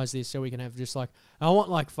organise this so we can have just like, I want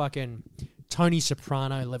like fucking Tony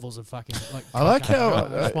Soprano levels of fucking like. I like cocaine. how-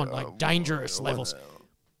 I just want like dangerous levels.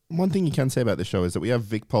 One thing you can say about the show is that we have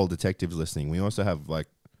Vic Pol detectives listening. We also have like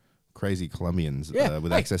crazy Colombians with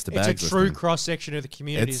Hey, access to bags. It's a true listening. cross section of the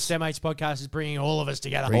community. The It's- Step Mates podcast is bringing all of us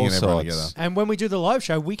together. Bringing All everyone sorts. together. And when we do the live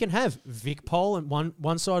show, we can have Vic Pol on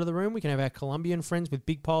one side of the room. We can have our Colombian friends with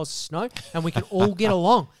big piles of snow, and we can all get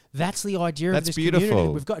along. That's the idea That's of this beautiful.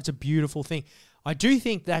 community. It's a beautiful thing. I do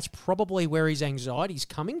think that's probably where his anxiety's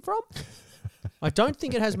coming from. I don't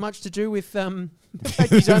think it has much to do with the fact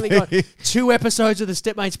he's only got 2 episodes of the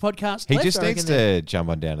Stepmates podcast He left. just I needs reckon that to jump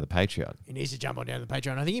on down to the Patreon. he needs to jump on down to the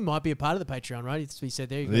Patreon. I think he might be a part of the Patreon, right? He said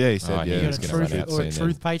there. Yeah, he said, Oh, yeah, yeah, You he's got a gonna truth run out or a soon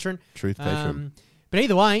truth patron. Truth patron. But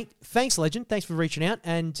either way, thanks, Legend. Thanks for reaching out.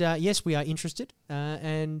 And yes, we are interested.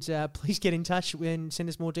 And please get in touch and send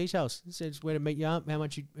us more details. It says where to meet you up,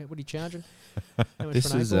 what are you charging? How much This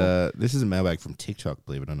for an is A4? this is a mailbag from TikTok,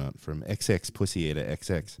 believe it or not, from XX Pussy Eater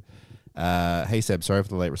XX. Hey Seb, sorry for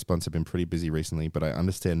the late response. I've been pretty busy recently, but I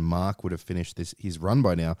understand Mark would have finished his run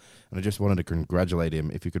by now, and I just wanted to congratulate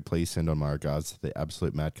him. If you could please send on my regards to the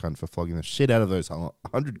absolute mad cunt for flogging the shit out of those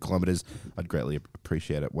 100 kilometers, I'd greatly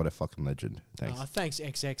appreciate it. What a fucking legend. Thanks. Thanks,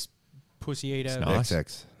 XX Pussy Eater nice.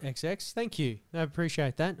 XX. XX. Thank you. I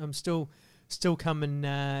appreciate that. I'm still coming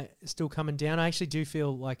down. I actually do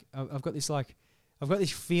feel like I've got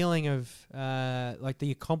this feeling of like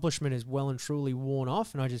the accomplishment is well and truly worn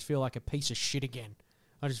off, and I just feel like a piece of shit again.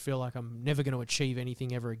 I just feel like I'm never going to achieve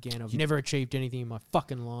anything ever again. I've never achieved anything in my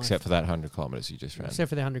fucking life. Except for that 100 kilometers you just ran. Except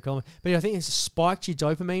for the 100 kilometers. But I think it's spiked your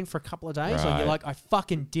dopamine for a couple of days. Like Right. you're like, I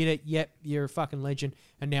fucking did it. Yep, you're a fucking legend.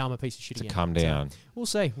 And now I'm a piece of shit To again. come So down. we'll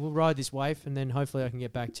see. We'll ride this wave, and then hopefully I can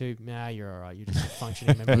get back to, nah, you're all right. You're just a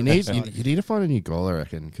functioning member. You of need society. you need to find a new goal, I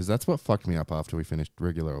reckon, because that's what fucked me up after we finished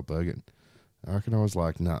regular or Bergen. I reckon I was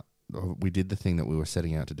like, nah, we did the thing that we were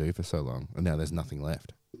setting out to do for so long, and now there's nothing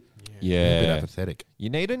left. A bit Yeah. apathetic. You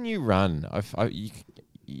need a new run.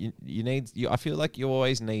 You need. I feel like you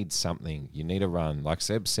always need something. You need a run. Like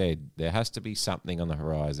Seb said, there has to be something on the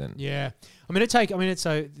horizon. Yeah.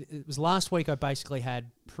 It was last week I basically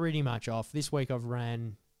had pretty much off. This week I've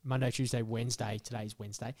ran Monday, Tuesday, Wednesday. Today's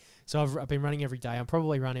Wednesday. So I've been running every day. I'll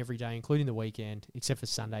probably run every day, including the weekend, except for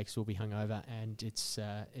Sunday because we'll be hungover and it's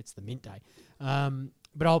the mint day.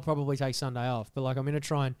 But I'll probably take Sunday off. But like I'm going to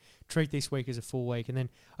try and treat this week as a full week. And then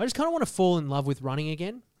I just kind of want to fall in love with running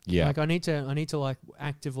again. Yeah. Like I need to like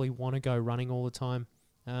actively want to go running all the time.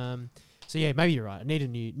 So yeah, maybe you're right. I need a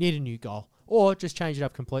new goal, or just change it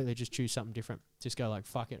up completely. Just choose something different. Just go like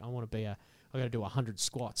fuck it. I got to do 100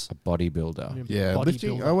 squats. A bodybuilder. I'm gonna be a Yeah,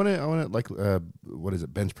 lifting. bodybuilder. I want to like what is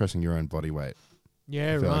it? Bench pressing your own body weight.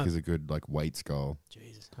 Yeah, I feel right. like is a good like weights goal.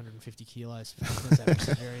 Jesus, 150 kilos. That's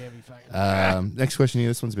very heavy. Fucking. Next question here.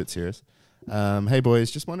 This one's a bit serious. Hey boys,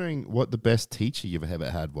 just wondering what the best teacher you've ever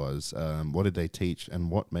had was. What did they teach, and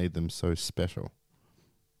what made them so special?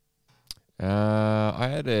 I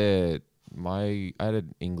had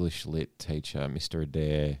an English lit teacher, Mr.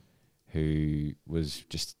 Adair, who was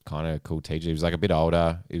just kind of a cool teacher. He was like a bit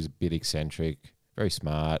older. He was a bit eccentric, very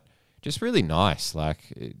smart, just really nice.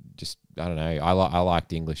 Like, I don't know. I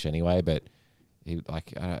liked English anyway, but He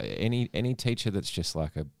like any teacher that's just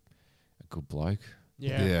like a good bloke,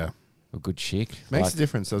 Yeah. a good chick, Makes like, a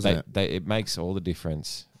difference, doesn't it? it makes all the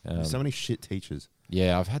difference. So many shit teachers.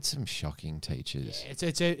 Yeah, I've had some shocking teachers.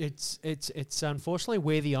 It's unfortunately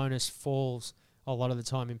where the onus falls a lot of the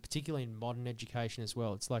time, and particularly in modern education as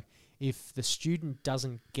well. It's like if the student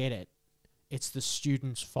doesn't get it, it's the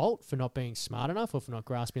student's fault for not being smart enough or for not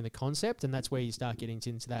grasping the concept, and that's where you start getting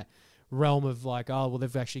into that realm of like, oh, well,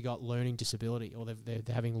 they've actually got learning disability or they're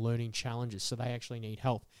having learning challenges, so they actually need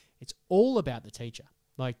help. It's all about the teacher.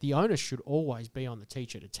 Like, the onus should always be on the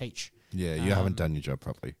teacher to teach. Yeah, you haven't done your job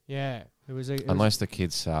properly. Yeah. Unless the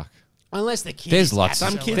kids suck. Unless the kids... There's lots.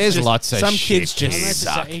 Some kids there's just- lots of some shit kids just Unless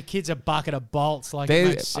suck. a kid's a bucket of bolts, like, it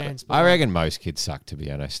makes sense. I reckon most kids suck, to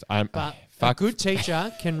be honest. But a good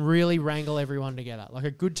teacher can really wrangle everyone together. Like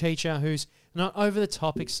a good teacher who's not over the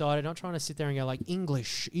top excited, not trying to sit there and go like,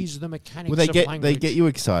 English is the mechanics Well, of language. they get you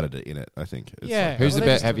excited in it, I think. It's Yeah. like- Who's Well, the they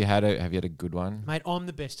best? just- Have you had a good one? Mate, I'm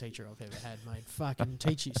the best teacher I've ever had, mate. Fucking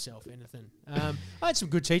teach yourself anything. I had some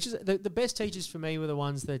good teachers. The best teachers for me were the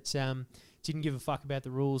ones that didn't give a fuck about the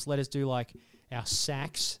rules. Let us do like our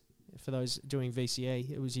sacks. For those doing VCE,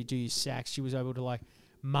 it was you do your sacks. She was able to like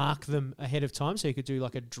mark them ahead of time, so you could do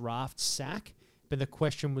like a draft sack. But the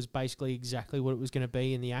question was basically exactly what it was going to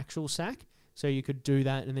be in the actual sack. So you could do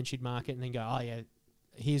that, and then she'd mark it, and then go, oh yeah,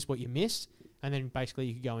 here's what you missed. And then basically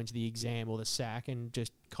you could go into the exam or the sack and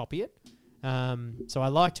just copy it. So I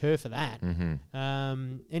liked her for that.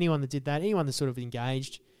 Mm-hmm. Anyone that did that, anyone that sort of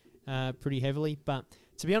engaged pretty heavily. But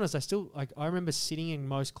to be honest, I remember sitting in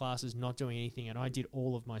most classes not doing anything, and I did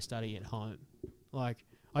all of my study at home. Like,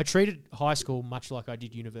 I treated high school much like I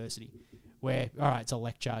did university, where, all right, it's a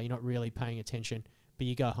lecture, you're not really paying attention, but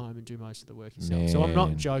you go home and do most of the work yourself. So I'm not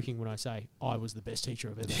Man. joking when I say I was the best teacher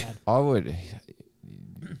I've ever had. I would.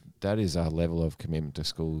 That is a level of commitment to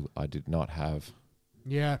school I did not have.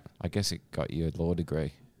 Yeah. I guess it got you a law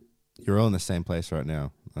degree. You're all in the same place right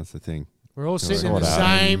now. That's the thing. We're all sitting in the Sort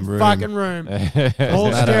of. same Room. fucking room,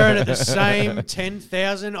 all staring at the same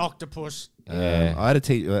 10,000 octopus. Yeah. I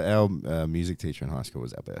had our music teacher in high school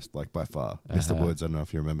was our best, like by far. Mr. Woods, I don't know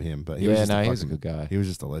if you remember him, but he was just he was a good guy. He was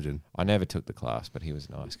just a legend. I never took the class, but he was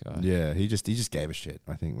a nice guy. Yeah, he just gave a shit,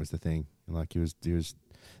 I think was the thing. Like he was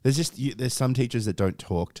there's some teachers that don't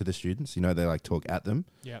talk to the students, you know, they like talk at them.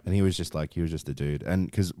 Yeah. And he was just a dude. And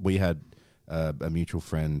because we had a mutual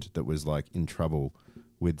friend that was like in trouble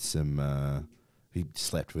with some he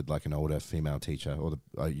slept with like an older female teacher, or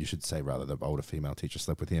you should say rather the older female teacher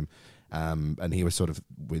slept with him, and he was sort of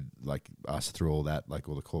with like us through all that, like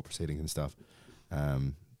all the court proceedings and stuff.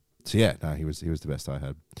 So yeah, no, he was the best I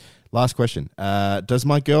had. Last question: does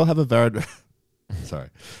my girl have a valid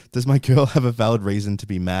Does my girl have a valid reason to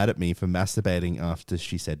be mad at me for masturbating after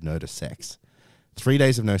she said no to sex? 3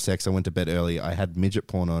 days of no sex. I went to bed early. I had midget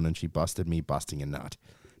porn on, and she busted me busting a nut.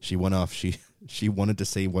 She went off. She wanted to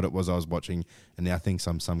see what it was I was watching, and now thinks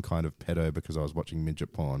I'm some kind of pedo because I was watching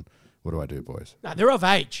midget porn. What do I do, boys? No, they're of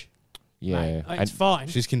age. Yeah. Mate. And It's fine.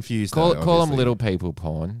 She's confused. call though, them obviously. little people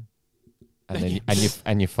porn, and then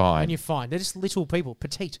you're fine. And you're fine. They're just little people,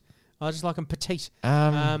 petite. I just like them petite.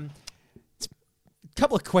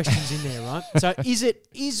 Couple of questions in there, right? So is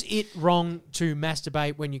it wrong to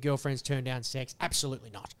masturbate when your girlfriend's turned down sex? Absolutely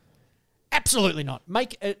not. Absolutely not.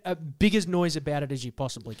 Make a biggest noise about it as you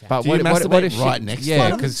possibly can. But Do you masturbate if right next to yeah,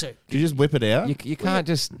 her? because to Do you just whip it out you can't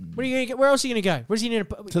just. what are you gonna get? Where else are you gonna go? Where's he need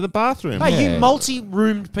to the bathroom? Hey, Yeah. you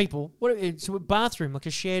multi-roomed people. What? It's a bathroom, like a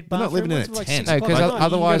shared They're bathroom. not living in What's a it like tent. 6 No, o'clock because at night?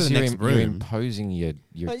 otherwise to the you're, next you're room. imposing your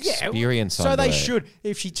Yeah, experience on so they her. should.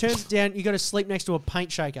 If she turns it down, you got to sleep next to a paint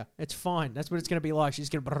shaker. It's fine. That's what it's going to be like. She's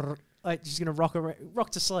going to she's going to rock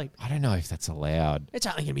to sleep. I don't know if that's allowed. It's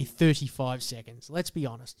only going to be 35 seconds. Let's be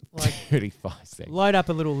honest. Like 35 seconds. load up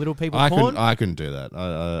a little people I porn. couldn't do that.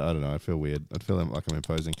 I don't know. I feel weird. I feel like I'm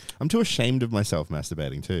imposing. I'm too ashamed of myself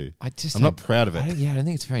masturbating too. I'm not proud of it. I don't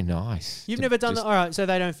think it's very nice. You've to never done just- that. All right, so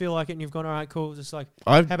they don't feel like it, and you've gone, all right, cool. Just like,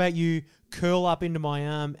 I've- how about you curl up into my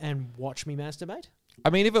arm and watch me masturbate? I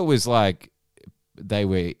mean, if it was like they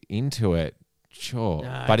were into it, sure.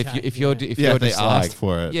 Ah, But okay, if you're If they just asked like,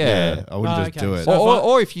 for it, yeah. I wouldn't Oh, just okay. do it. So-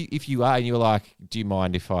 or if you are and you're like, do you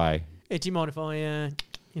mind if I? Yeah, do you mind if I,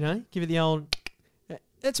 give it the old?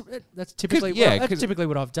 That's typically yeah, that's 'cause typically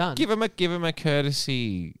what I've done. Give him a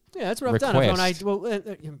courtesy. Yeah, that's what I've done. I've gone, request. hey,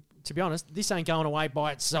 well, to be honest, this ain't going away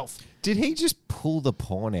by itself. Did he just pull the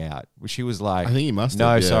porn out? She was like, I think he must No,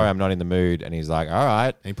 have, yeah. sorry, I'm not in the mood. And he's like, all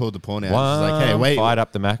right. He pulled the porn out. She's like, hey, wait, Fired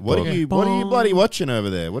up the MacBook. what are you bloody watching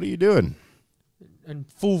over there? What are you doing? And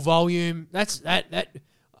full volume. That's that.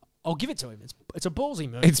 I'll give it to him. It's a ballsy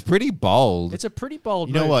move. It's pretty bold. It's a pretty bold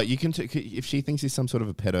You move. know what? You can if she thinks he's some sort of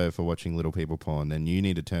a pedo for watching little people porn, then you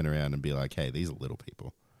need to turn around and be like, hey, these are little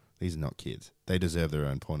people. These are not kids. They deserve their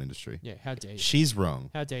own porn industry. Yeah, how dare you? She's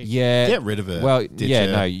wrong. How dare you? Yeah. Get rid of her. Well, Ditch yeah,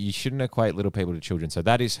 her. no, you shouldn't equate little people to children. So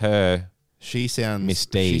that is her. She sounds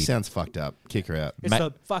Misdeed. She sounds fucked up. Kick her out. It's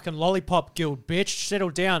the fucking lollipop guild, bitch.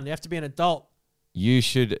 Settle down. You have to be an adult. You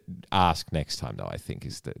should ask next time, though, I think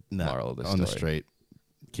is the No, moral of the story. on the street.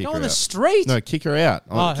 Kick Go her on the out. street? No, kick her out.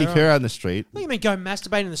 Kick her her out in the street. What do you mean go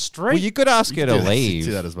masturbate in the street? Well, you could ask her to Do leave.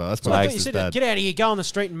 that as well. That's I probably thought you just said, bad. get out of here. Go on the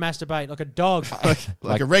street and masturbate like a dog.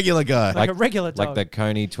 Like a regular guy. Like a regular dog. Like the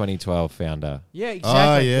Coney 2012 founder. Yeah,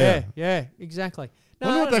 exactly. Oh, yeah. Yeah, exactly. No,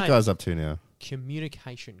 Wonder what no, that guy's up to now.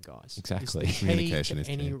 Communication, guys. Exactly. Is the Communication key is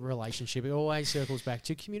to any key. relationship. It always circles back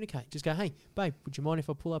to communicate. Just go, hey, babe, would you mind if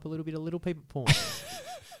I pull up a little bit of little people porn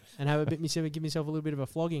and have a bit myself, give myself a little bit of a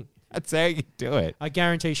flogging? That's how you do it. I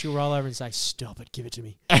guarantee she'll roll over and say, stop it, give it to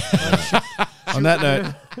me. On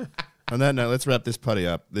that note, let's wrap this potty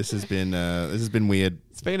up. This has been weird.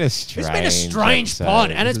 It's been a strange It's been a strange episode.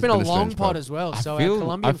 pod, and This it's has been a been a long strange pod pod. as well. I So feel- our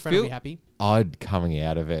Colombian I friend will be feel- happy. Odd coming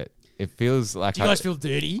out of it. It feels like Do you guys feel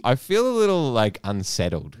dirty? I feel a little like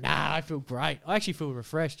unsettled. Nah, I feel great. I actually feel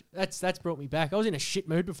refreshed. That's brought me back. I was in a shit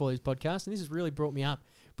mood before this podcast, and this has really brought me up.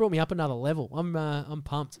 Brought me up another level. I'm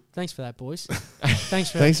pumped. Thanks for that, boys. Thanks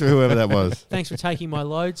for whoever that was. thanks for taking my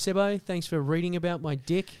load, Sebo. Thanks for reading about my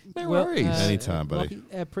dick. No worries. Anytime, buddy.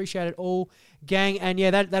 Lockie, appreciate it all, gang. And yeah,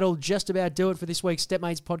 that'll just about do it for this week's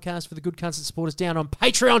Stepmates podcast for the good cunts that support us down on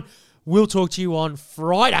Patreon. We'll talk to you on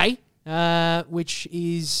Friday, which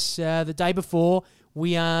is the day before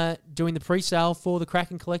we are doing the pre-sale for the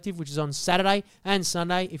Kraken Collective, which is on Saturday and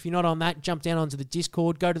Sunday. If you're not on that, jump down onto the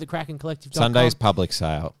Discord. Go to the krakencollective.com. Sunday's public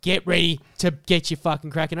sale. Get ready to get your fucking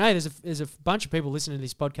Kraken. Hey, there's a bunch of people listening to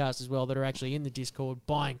this podcast as well that are actually in the Discord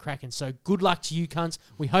buying Kraken. So good luck to you cunts.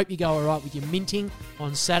 We hope you go all right with your minting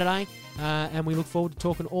on Saturday. And we look forward to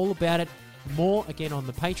talking all about it more again on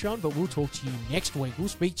the Patreon. But we'll talk to you next week. We'll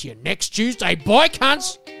speak to you next Tuesday. Bye,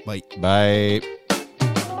 cunts. Bye. Bye.